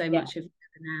guess so much of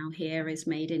now here is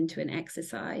made into an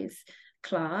exercise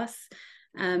class,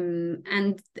 and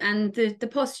the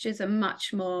postures are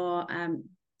much more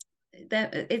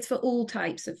it's for all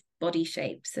types of body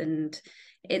shapes, and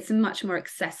it's much more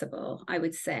accessible, I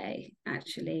would say,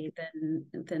 actually,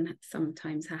 than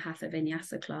sometimes a hatha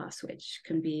vinyasa class, which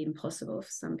can be impossible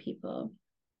for some people.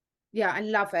 Yeah, I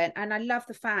love it. And I love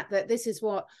the fact that this is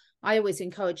what I always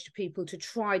encourage people to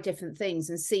try different things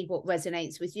and see what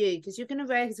resonates with you, because you're going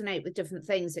to resonate with different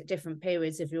things at different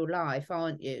periods of your life,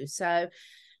 aren't you? So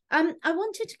I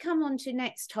wanted to come on to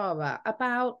next, Tara,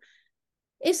 about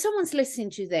if someone's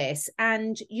listening to this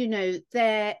and,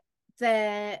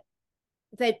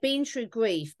 they've been through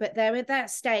grief, but they're at that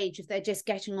stage of they're just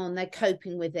getting on, they're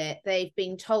coping with it. They've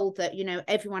been told that,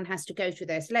 everyone has to go through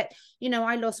this.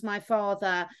 I lost my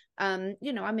father. I'm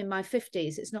in my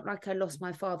 50s. It's not like I lost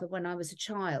my father when I was a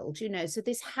child, so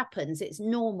this happens. It's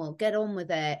normal. Get on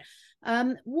with it.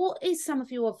 What is some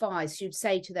of your advice you'd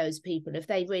say to those people if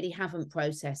they really haven't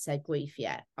processed their grief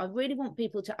yet? I really want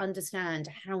people to understand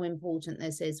how important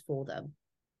this is for them.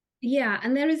 Yeah,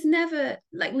 and there is never,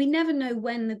 like, we never know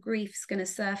when the grief's going to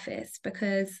surface,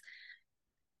 because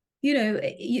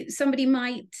somebody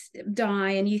might die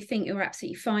and you think you're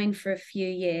absolutely fine for a few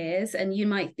years, and you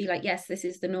might be like, yes, this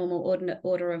is the normal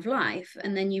order of life,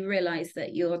 and then you realize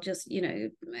that you're just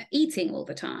eating all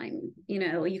the time,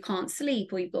 or you can't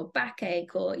sleep, or you've got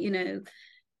backache, or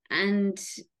and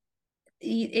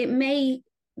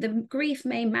the grief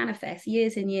may manifest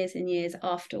years and years and years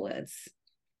afterwards,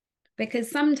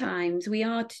 because sometimes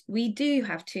we do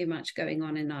have too much going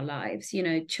on in our lives,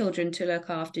 children to look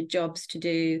after, jobs to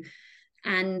do,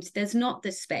 and there's not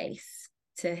the space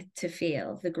to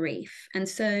feel the grief. And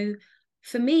so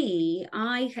for me,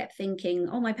 I kept thinking,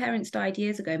 oh, my parents died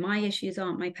years ago, my issues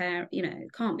aren't my parent,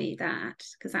 it can't be that,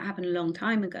 because that happened a long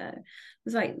time ago. It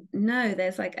was like, no,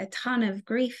 there's like a ton of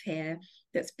grief here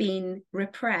that's been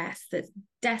repressed, that's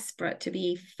desperate to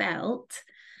be felt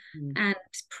and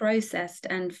processed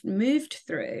and moved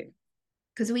through,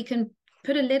 because we can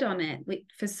put a lid on it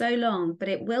for so long, but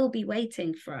it will be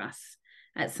waiting for us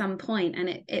at some point. And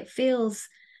it feels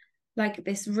like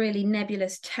this really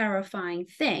nebulous, terrifying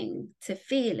thing to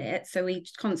feel it. So we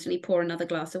constantly pour another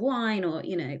glass of wine, or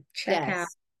check out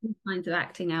all kinds of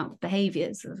acting out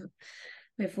behaviors,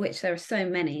 of which there are so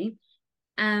many.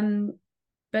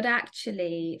 But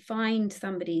actually find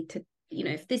somebody to,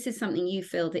 if this is something you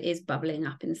feel that is bubbling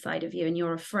up inside of you, and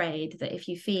you're afraid that if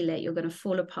you feel it, you're going to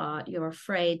fall apart, you're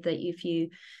afraid that if you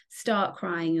start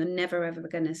crying, you're never ever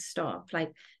going to stop, like,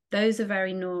 those are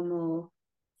very normal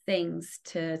things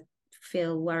to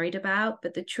feel worried about.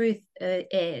 But the truth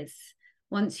is,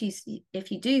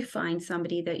 if you do find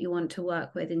somebody that you want to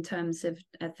work with in terms of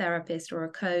a therapist or a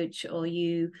coach, or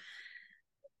you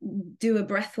do a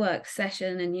breathwork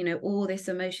session and all this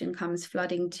emotion comes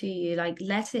flooding to you, like,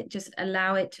 let it, just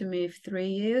allow it to move through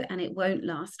you, and it won't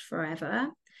last forever.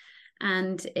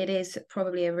 And it is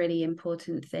probably a really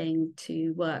important thing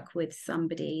to work with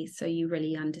somebody so you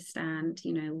really understand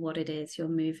what it is you're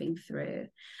moving through.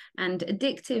 And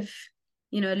addictive,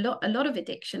 a lot of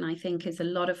addiction, I think, is a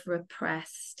lot of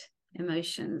repressed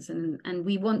emotions, and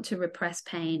we want to repress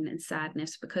pain and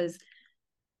sadness because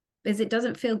it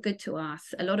doesn't feel good to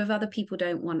us. A lot of other people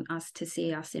don't want us to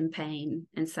see us in pain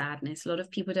and sadness. A lot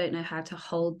of people don't know how to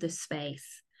hold the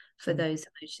space for those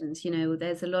emotions.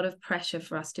 There's a lot of pressure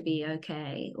for us to be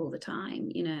okay all the time,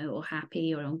 or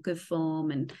happy or on good form,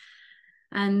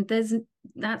 and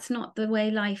that's not the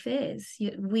way life is.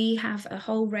 We have a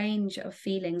whole range of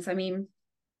feelings. I mean,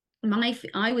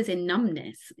 I was in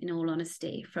numbness, in all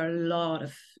honesty, for a lot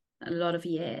of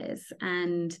years,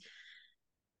 and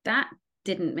that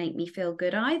didn't make me feel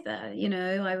good either.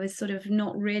 I was sort of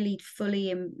not really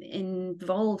fully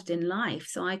involved in life,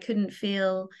 so I couldn't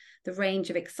feel the range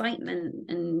of excitement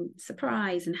and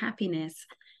surprise and happiness.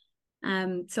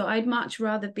 So I'd much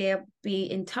rather be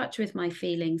in touch with my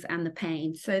feelings and the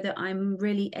pain, so that I'm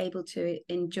really able to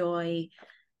enjoy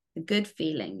the good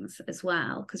feelings as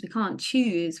well, because we can't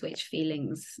choose which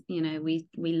feelings we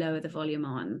lower the volume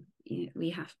on.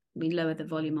 We lower the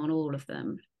volume on all of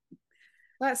them.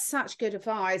 That's such good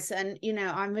advice. And,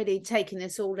 I'm really taking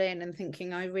this all in and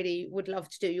thinking I really would love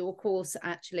to do your course,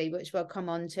 actually, which we'll come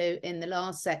on to in the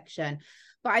last section.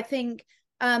 But I think,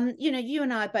 you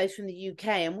and I are both from the UK,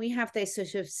 and we have this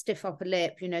sort of stiff upper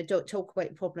lip, don't talk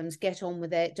about problems, get on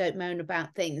with it, don't moan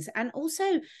about things. And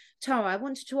also, Tara, I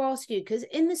wanted to ask you, because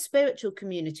in the spiritual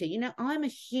community, I'm a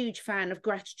huge fan of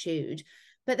gratitude.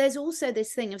 But there's also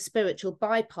this thing of spiritual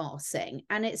bypassing,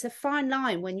 and it's a fine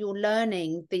line when you're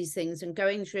learning these things and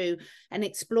going through and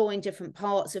exploring different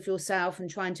parts of yourself and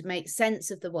trying to make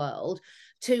sense of the world,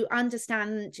 to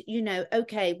understand,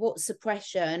 okay, what's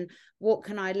suppression? What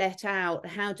can I let out?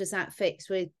 How does that fix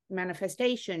with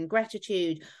manifestation,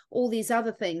 gratitude, all these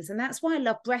other things? And that's why I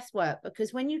love breath work,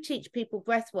 because when you teach people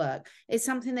breath work, it's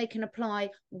something they can apply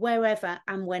wherever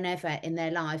and whenever in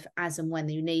their life, as and when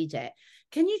you need it.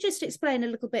 Can you just explain a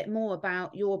little bit more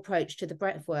about your approach to the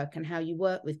breath work and how you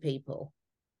work with people?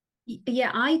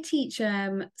 Yeah, I teach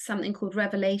something called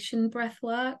revelation breath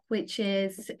work, which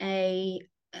is a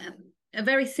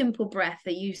very simple breath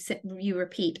that you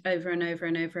repeat over and over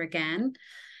and over again.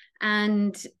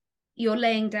 And you're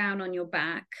laying down on your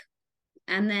back,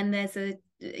 and then there's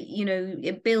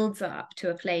it builds up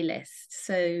to a playlist.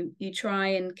 So you try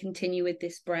and continue with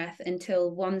this breath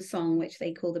until one song, which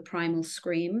they call the primal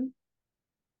scream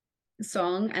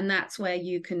song, and that's where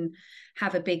you can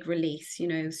have a big release,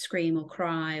 scream or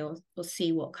cry or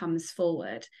see what comes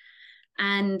forward.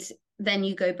 And then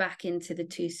you go back into the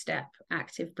 2-step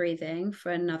active breathing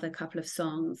for another couple of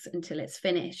songs until it's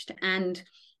finished. And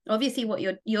obviously what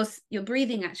you're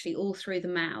breathing actually all through the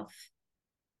mouth,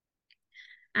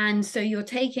 and so you're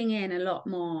taking in a lot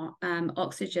more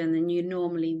oxygen than you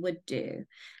normally would do.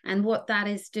 And what that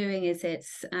is doing is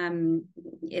it's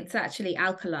actually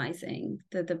alkalizing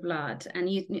the blood. And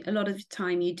a lot of the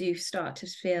time you do start to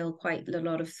feel quite a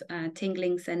lot of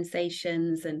tingling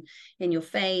sensations and in your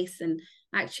face. And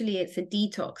actually it's a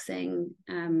detoxing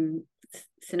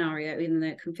scenario, even though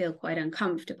it can feel quite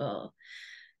uncomfortable.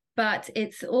 But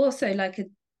it's also like a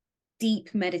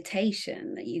deep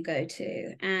meditation that you go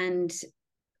to, and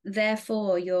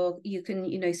therefore you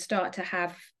can start to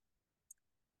have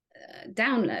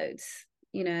downloads,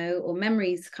 or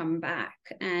memories come back,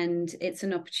 and it's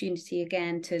an opportunity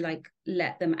again to like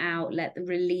let them out,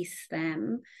 release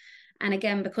them. And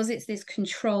again, because it's this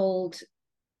controlled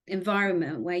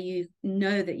environment where you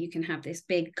know that you can have this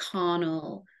big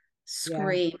carnal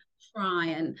scream, cry,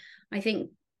 and I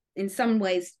think in some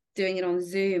ways doing it on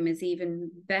Zoom is even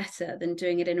better than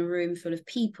doing it in a room full of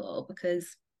people,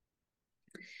 because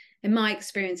in my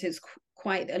experience, it's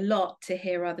quite a lot to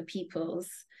hear other people's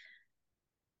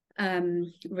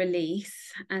release.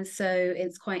 And so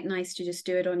it's quite nice to just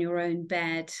do it on your own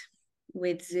bed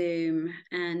with Zoom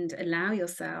and allow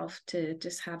yourself to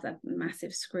just have that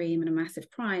massive scream and a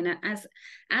massive cry. And as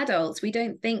adults, we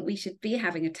don't think we should be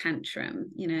having a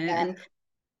tantrum,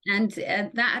 and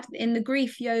that in the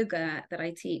grief yoga that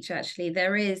I teach, actually,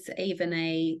 there is even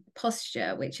a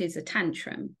posture, which is a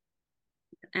tantrum.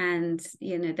 And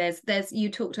there's you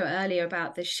talked earlier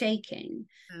about the shaking,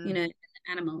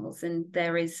 animals. And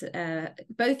there is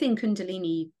both in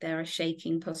Kundalini, there are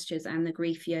shaking postures, and the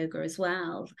grief yoga as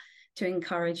well, to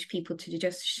encourage people to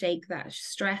just shake that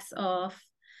stress off.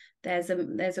 There's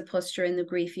a posture in the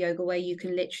grief yoga where you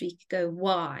can literally go,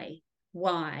 why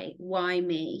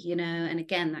me, you know? And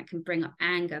again, that can bring up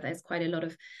anger. There's quite a lot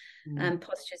of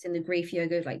postures in the grief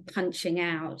yoga, like punching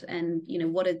out, and you know,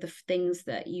 what are the things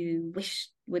that you wish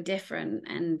were different,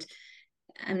 and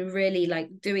really like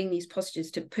doing these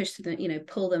postures to push them, you know,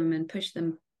 pull them and push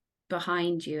them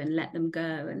behind you and let them go,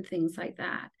 and things like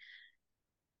that.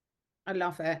 I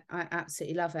love it. I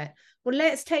absolutely love it. Well,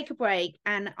 let's take a break,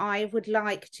 and I would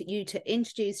like you to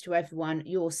introduce to everyone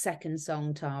your second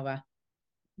song, Tara.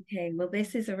 Okay, well,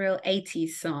 this is a real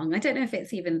 80s song. I don't know if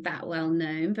it's even that well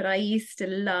known, but I used to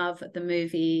love the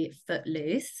movie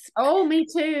Footloose. Oh, me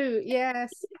too.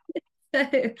 Yes. So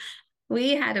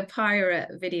we had a pirate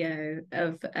video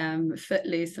of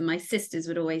Footloose, and my sisters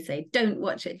would always say, don't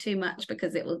watch it too much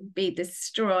because it will be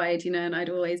destroyed, you know, and I'd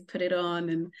always put it on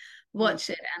and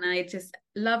watch it. And I just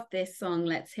love this song,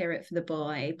 Let's Hear It for the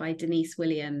Boy by Denise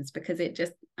Williams, because it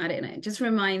just, I don't know, it just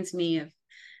reminds me of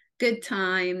good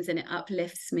times, and it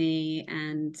uplifts me,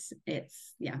 and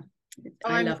it's, yeah.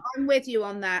 I'm with you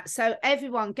on that. So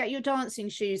everyone, get your dancing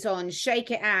shoes on, shake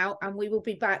it out, and we will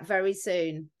be back very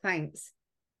soon. Thanks.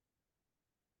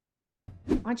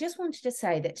 I just wanted to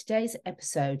say that today's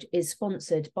episode is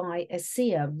sponsored by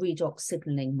ASEA redox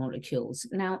signaling molecules.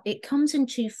 Now, it comes in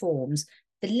two forms,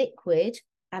 the liquid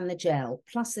and the gel,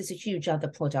 plus there's a huge other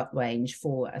product range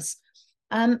for us.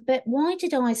 But why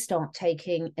did I start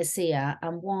taking ASEA,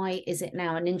 and why is it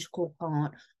now an integral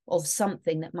part of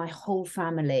something that my whole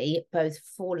family, both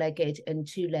four-legged and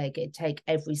two-legged, take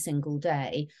every single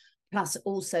day? Plus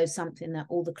also something that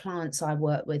all the clients I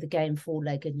work with, again,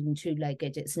 four-legged and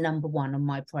two-legged, it's number one on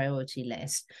my priority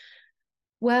list.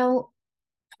 Well,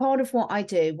 part of what I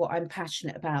do, what I'm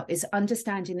passionate about, is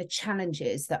understanding the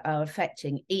challenges that are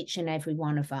affecting each and every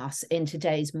one of us in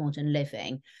today's modern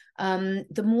living.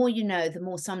 The more you know, the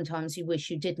more sometimes you wish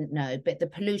you didn't know, but the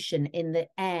pollution in the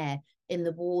air, in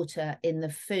the water, in the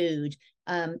food,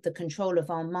 the control of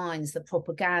our minds, the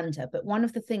propaganda. But one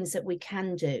of the things that we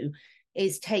can do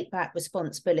is take back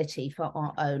responsibility for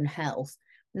our own health.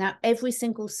 Now, every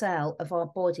single cell of our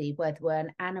body, whether we're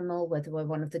an animal, whether we're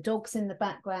one of the dogs in the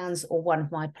backgrounds or one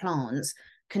of my plants,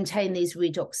 contain these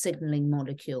redox signaling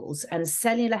molecules. And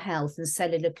cellular health and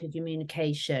cellular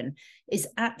communication is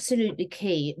absolutely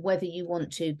key, whether you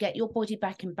want to get your body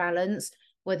back in balance,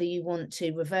 whether you want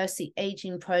to reverse the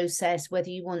aging process, whether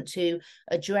you want to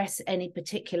address any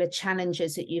particular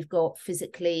challenges that you've got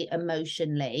physically,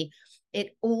 emotionally.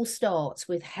 It all starts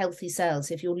with healthy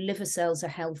cells. If your liver cells are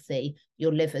healthy,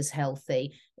 your liver's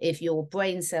healthy. If your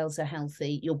brain cells are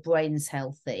healthy, your brain's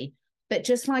healthy. But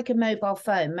just like a mobile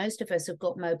phone, most of us have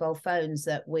got mobile phones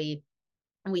that we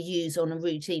use on a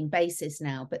routine basis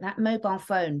now. But that mobile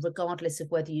phone, regardless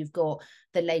of whether you've got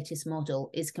the latest model,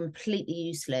 is completely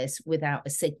useless without a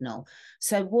signal.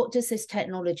 So what does this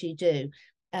technology do?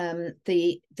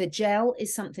 The gel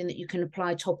is something that you can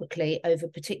apply topically over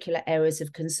particular areas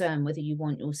of concern, whether you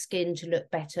want your skin to look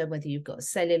better, whether you've got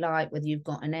cellulite, whether you've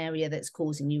got an area that's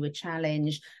causing you a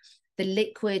challenge. The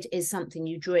liquid is something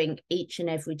you drink each and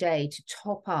every day to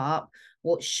top up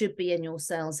what should be in your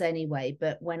cells anyway.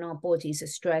 But when our bodies are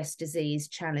stressed,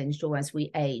 diseased, challenged, or as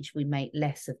we age, we make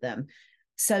less of them.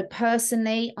 So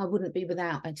personally, I wouldn't be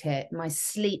without it. My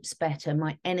sleep's better,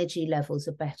 my energy levels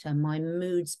are better, my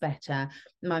mood's better,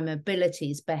 my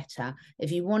mobility's better.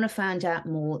 If you want to find out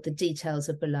more, the details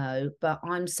are below. But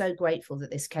I'm so grateful that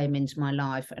this came into my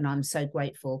life, and I'm so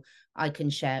grateful I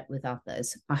can share it with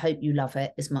others. I hope you love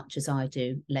it as much as I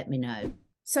do. Let me know.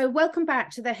 So welcome back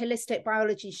to the Holistic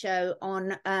Biology Show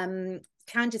on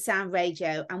Counter Sound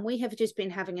Radio. And we have just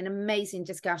been having an amazing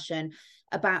discussion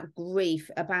about grief,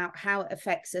 about how it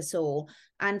affects us all,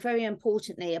 and very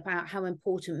importantly, about how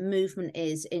important movement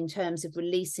is in terms of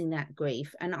releasing that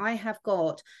grief. And I have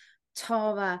got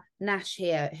Tara Nash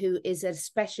here, who is a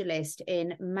specialist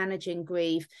in managing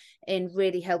grief, in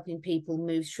really helping people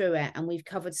move through it. And we've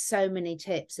covered so many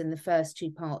tips in the first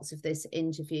two parts of this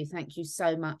interview. Thank you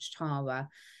so much, Tara.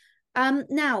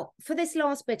 Now, for this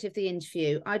last bit of the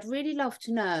interview, I'd really love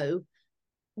to know,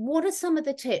 what are some of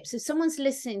the tips? If someone's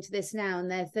listening to this now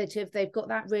and they've got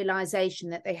that realization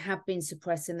that they have been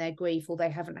suppressing their grief, or they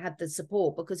haven't had the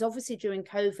support, because obviously during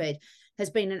COVID has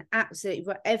been an absolute,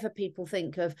 whatever people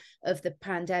think of the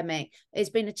pandemic, it's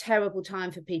been a terrible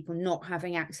time for people not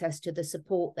having access to the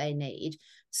support they need.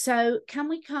 So can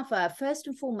we cover, first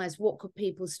and foremost, what could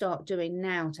people start doing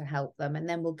now to help them? And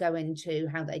then we'll go into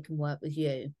how they can work with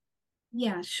you.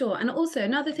 Yeah, sure. And also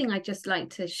another thing I'd just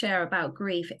like to share about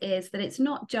grief is that it's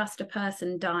not just a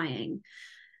person dying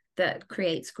that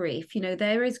creates grief. You know,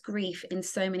 there is grief in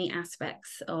so many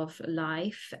aspects of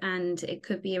life, and it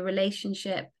could be a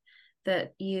relationship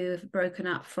that you've broken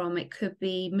up from. It could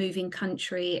be moving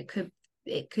country.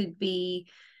 It could be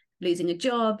losing a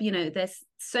job. You know, there's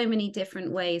so many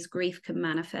different ways grief can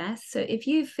manifest. So if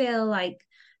you feel like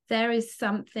there is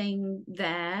something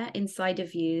there inside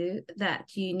of you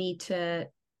that you need to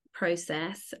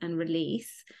process and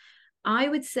release, I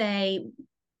would say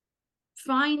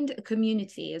find a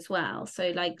community as well.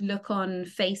 So like look on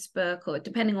Facebook, or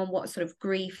depending on what sort of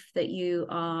grief that you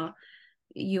are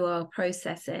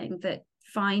processing, that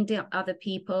find other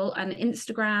people. And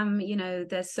Instagram, you know,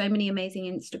 there's so many amazing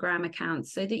Instagram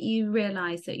accounts, so that you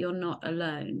realize that you're not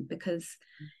alone, because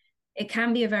it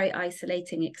can be a very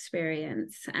isolating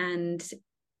experience. And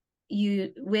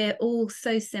we're all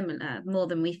so similar, more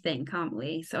than we think, aren't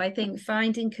we? So I think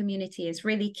finding community is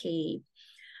really key.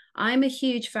 I'm a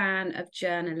huge fan of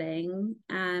journaling.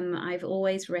 I've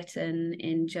always written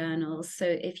in journals. So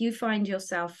if you find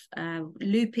yourself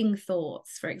looping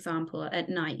thoughts, for example, at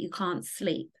night, you can't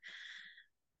sleep,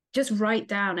 just write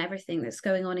down everything that's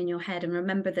going on in your head, and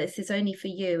remember this is only for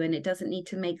you and it doesn't need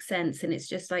to make sense. And it's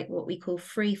just like what we call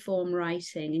free form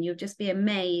writing. And you'll just be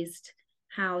amazed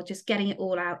how just getting it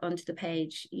all out onto the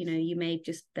page, you know, you may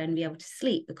just then be able to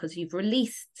sleep because you've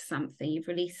released something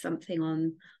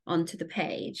onto the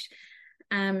page.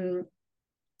 And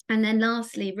then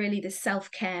lastly, really the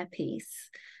self-care piece,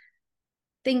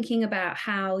 thinking about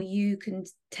how you can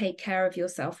take care of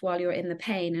yourself while you're in the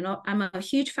pain. And I'm a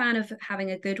huge fan of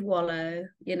having a good wallow,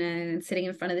 you know, and sitting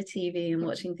in front of the TV and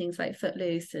watching things like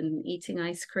Footloose and eating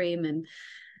ice cream and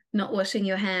not washing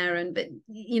your hair. But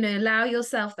you know, allow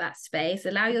yourself that space,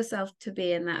 allow yourself to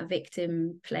be in that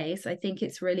victim place. I think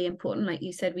it's really important. Like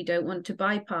you said, we don't want to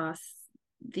bypass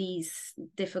these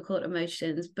difficult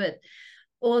emotions, but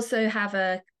also have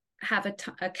a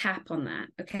cap on that.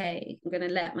 Okay, I'm going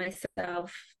to let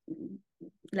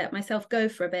myself go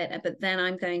for a bit, but then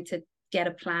I'm going to get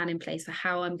a plan in place for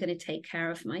how I'm going to take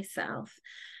care of myself.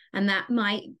 And that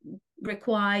might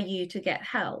require you to get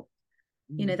help.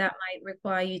 You know, that might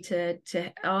require you to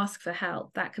ask for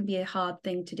help. That can be a hard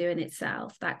thing to do in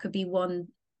itself. That could be one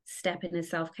step in a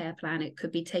self-care plan. It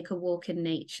could be take a walk in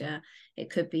nature. It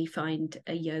could be find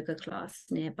a yoga class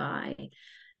nearby,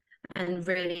 and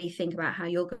really think about how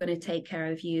you're going to take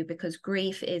care of you, because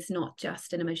grief is not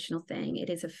just an emotional thing. It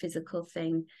is a physical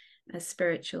thing, a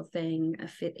spiritual thing,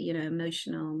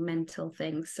 emotional, mental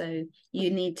thing. So you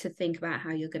need to think about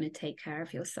how you're going to take care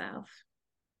of yourself.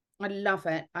 I love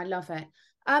it. I love it.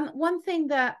 One thing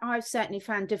that I've certainly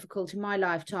found difficult in my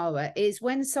life, Tara, is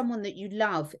when someone that you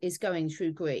love is going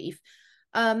through grief.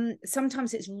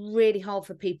 Sometimes it's really hard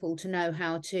for people to know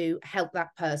how to help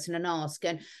that person and ask.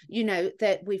 And you know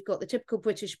that we've got the typical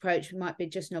British approach. We might be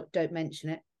just not, don't mention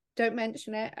it,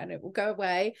 and it will go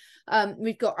away.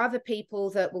 We've got other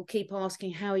people that will keep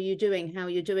asking, how are you doing,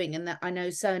 and that I know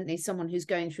certainly someone who's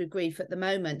going through grief at the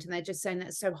moment, and they're just saying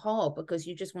that's so hard, because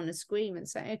you just want to scream and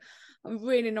say, I'm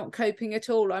really not coping at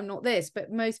all, I'm not this.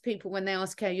 But most people, when they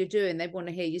ask how you're doing, they want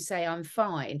to hear you say I'm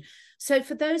fine. So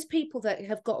for those people that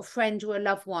have got a friend or a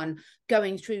loved one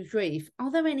going through grief, are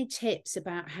there any tips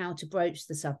about how to broach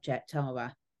the subject,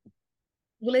 Tara?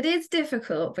 Well, it is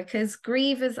difficult because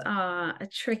grievers are a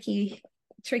tricky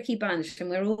bunch, and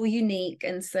we're all unique.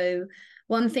 And so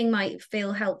one thing might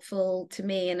feel helpful to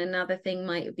me and another thing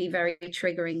might be very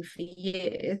triggering for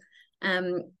you.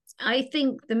 I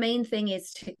think the main thing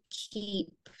is to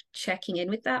keep checking in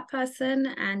with that person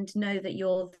and know that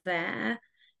you're there.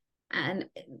 And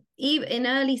even in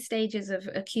early stages of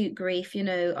acute grief, you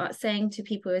know, saying to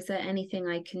people, is there anything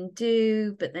I can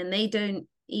do? But then they don't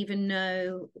even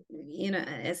know, you know.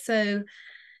 So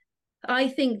I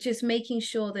think just making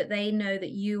sure that they know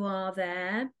that you are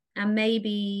there, and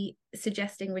maybe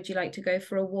suggesting, would you like to go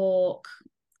for a walk,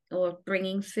 or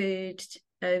bringing food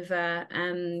over,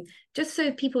 just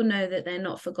so people know that they're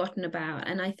not forgotten about.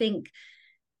 And I think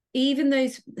even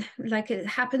those, like, it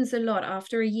happens a lot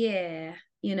after a year,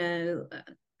 you know,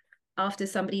 after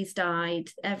somebody's died,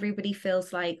 everybody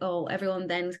feels like, oh, everyone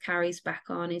then carries back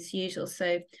on as usual.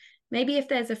 So maybe if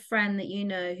there's a friend that you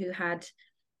know who had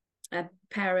a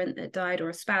parent that died or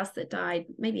a spouse that died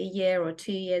maybe a year or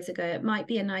 2 years ago, it might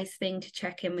be a nice thing to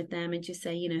check in with them and just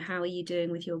say, you know, how are you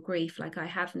doing with your grief? Like, I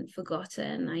haven't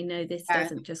forgotten. I know this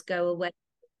doesn't just go away.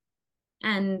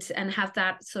 And have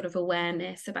that sort of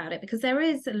awareness about it, because there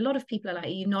is a lot of people are like,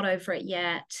 you're not over it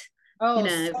yet, you Oh,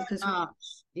 know, so because much.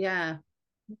 Yeah.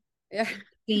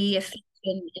 the affection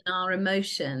in our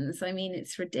emotions. I mean,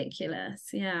 it's ridiculous.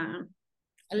 Yeah.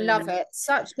 I love it.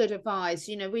 Such good advice.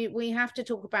 You know, we have to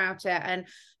talk about it. And,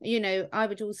 you know, I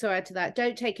would also add to that,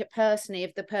 don't take it personally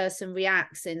if the person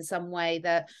reacts in some way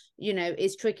that, you know,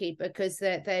 is tricky, because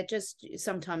they're just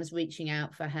sometimes reaching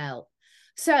out for help.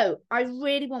 So I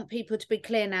really want people to be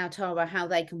clear now, Tara, how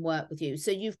they can work with you.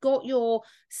 So you've got your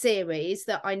series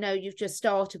that I know you've just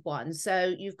started one.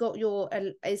 So you've got your,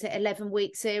 is it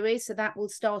 11-week series? So that will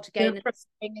start again in the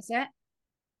spring, is it?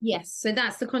 Yes, so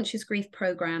that's the Conscious Grief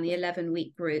program, the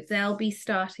 11-week group. They'll be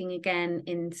starting again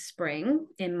in spring,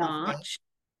 in March.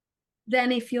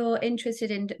 Then if you're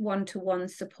interested in one-to-one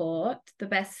support, the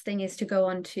best thing is to go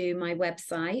onto my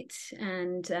website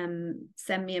and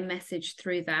send me a message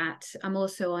through that. I'm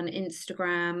also on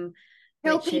Instagram.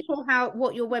 Tell people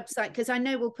what your website, because I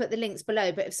know we'll put the links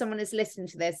below, but if someone is listening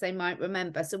to this, they might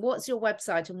remember. So what's your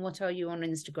website and what are you on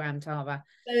Instagram, Tara?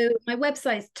 So my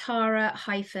website is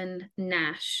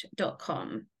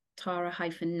tara-nash.com,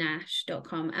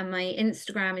 tara-nash.com. And my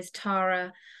Instagram is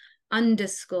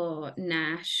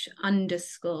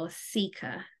Tara_Nash_seeker,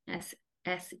 Seeker.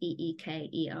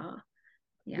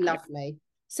 Yeah. Lovely.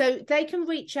 So they can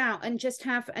reach out and just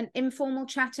have an informal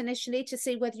chat initially to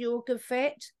see whether you're a good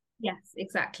fit. Yes,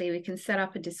 exactly. We can set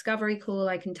up a discovery call.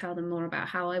 I can tell them more about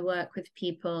how I work with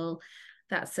people.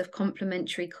 That's a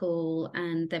complimentary call,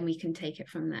 and then we can take it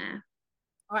from there.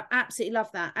 I absolutely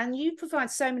love that. And you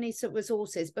provide so many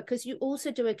resources, because you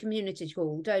also do a community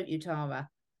call, don't you, Tara?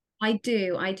 I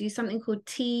do. I do something called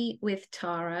Tea with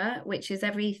Tara, which is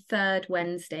every third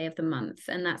Wednesday of the month,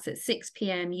 and that's at 6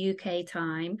 p.m. UK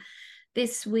time.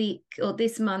 This week or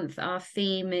this month, our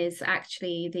theme is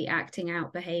actually the acting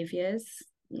out behaviors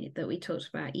that we talked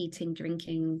about: eating,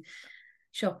 drinking,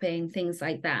 shopping, things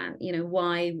like that. You know,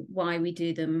 why we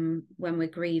do them when we're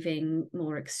grieving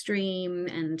more extreme,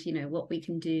 and you know what we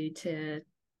can do to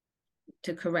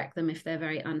correct them if they're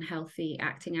very unhealthy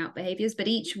acting out behaviors. But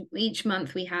each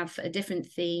month we have a different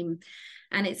theme,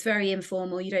 and it's very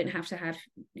informal. You don't have to have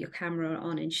your camera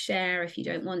on and share if you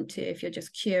don't want to. If you're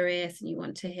just curious and you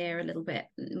want to hear a little bit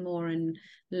more and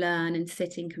learn and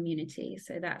sit in community.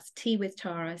 So that's Tea with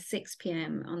Tara, 6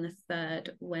 p.m. on the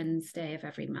third Wednesday of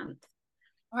every month.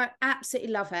 I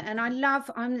absolutely love it. And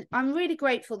I'm really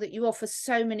grateful that you offer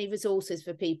so many resources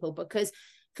for people, because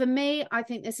for me, I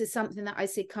think this is something that I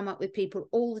see come up with people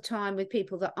all the time, with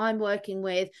people that I'm working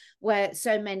with, where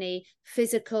so many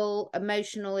physical,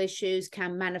 emotional issues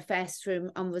can manifest through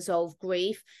unresolved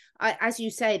grief. As you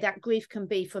say, that grief can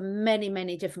be from many,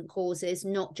 many different causes,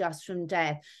 not just from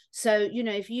death. So, you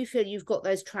know, if you feel you've got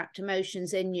those trapped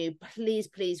emotions in you, please,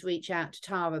 please reach out to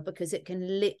Tara, because it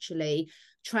can literally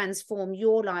transform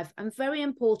your life, and very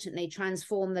importantly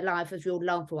transform the life of your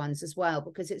loved ones as well,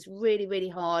 because it's really, really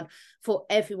hard for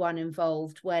everyone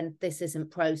involved when this isn't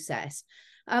processed.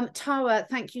 Tara,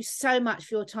 thank you so much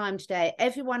for your time today.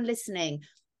 Everyone listening,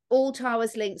 all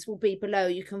Tara's links will be below.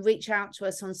 You can reach out to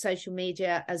us on social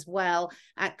media as well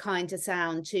at Kinder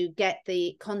Sound to get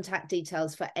the contact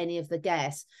details for any of the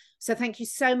guests. So thank you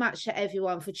so much to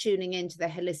everyone for tuning in to the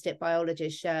Holistic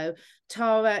Biologist Show.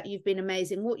 Tara, you've been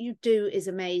amazing. What you do is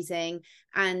amazing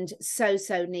and so,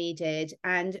 so needed.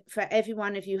 And for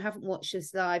everyone, if you haven't watched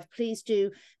this live, please do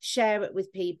share it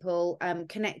with people.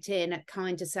 Connect in at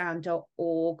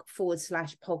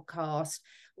kindersound.org/podcast,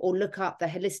 or look up the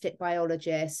Holistic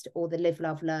Biologist or the Live,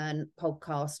 Love, Learn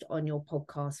podcast on your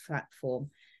podcast platform.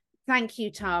 Thank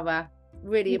you, Tara.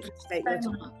 Really appreciate your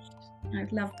time.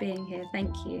 I've loved being here.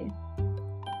 Thank you.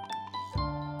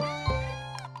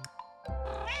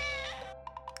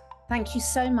 Thank you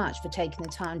so much for taking the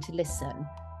time to listen.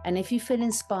 And if you feel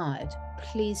inspired,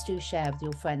 please do share with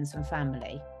your friends and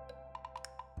family.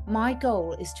 My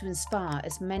goal is to inspire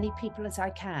as many people as I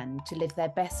can to live their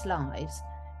best lives,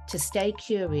 to stay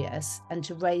curious, and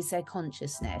to raise their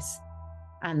consciousness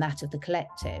and that of the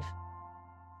collective.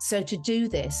 So to do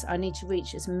this, I need to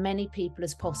reach as many people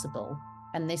as possible,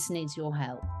 and this needs your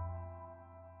help.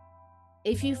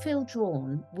 If you feel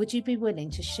drawn, would you be willing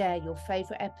to share your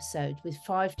favourite episode with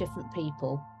 5 different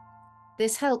people?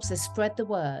 This helps us spread the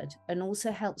word, and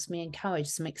also helps me encourage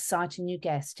some exciting new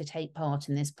guests to take part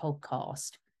in this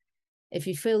podcast. If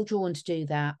you feel drawn to do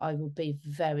that, I will be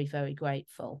very, very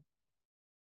grateful.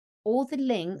 All the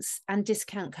links and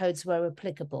discount codes where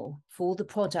applicable for all the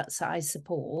products that I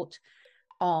support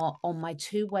are on my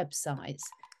 2 websites,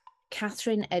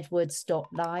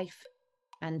 catherineedwards.life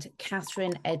and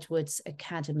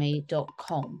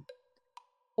catherineedwardsacademy.com.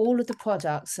 All of the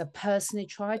products are personally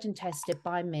tried and tested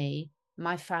by me,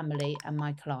 my family, and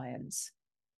my clients.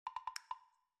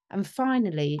 And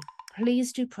finally,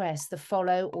 please do press the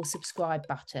follow or subscribe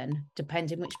button,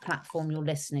 depending which platform you're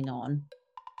listening on.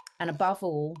 And above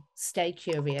all, stay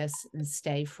curious and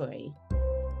stay free.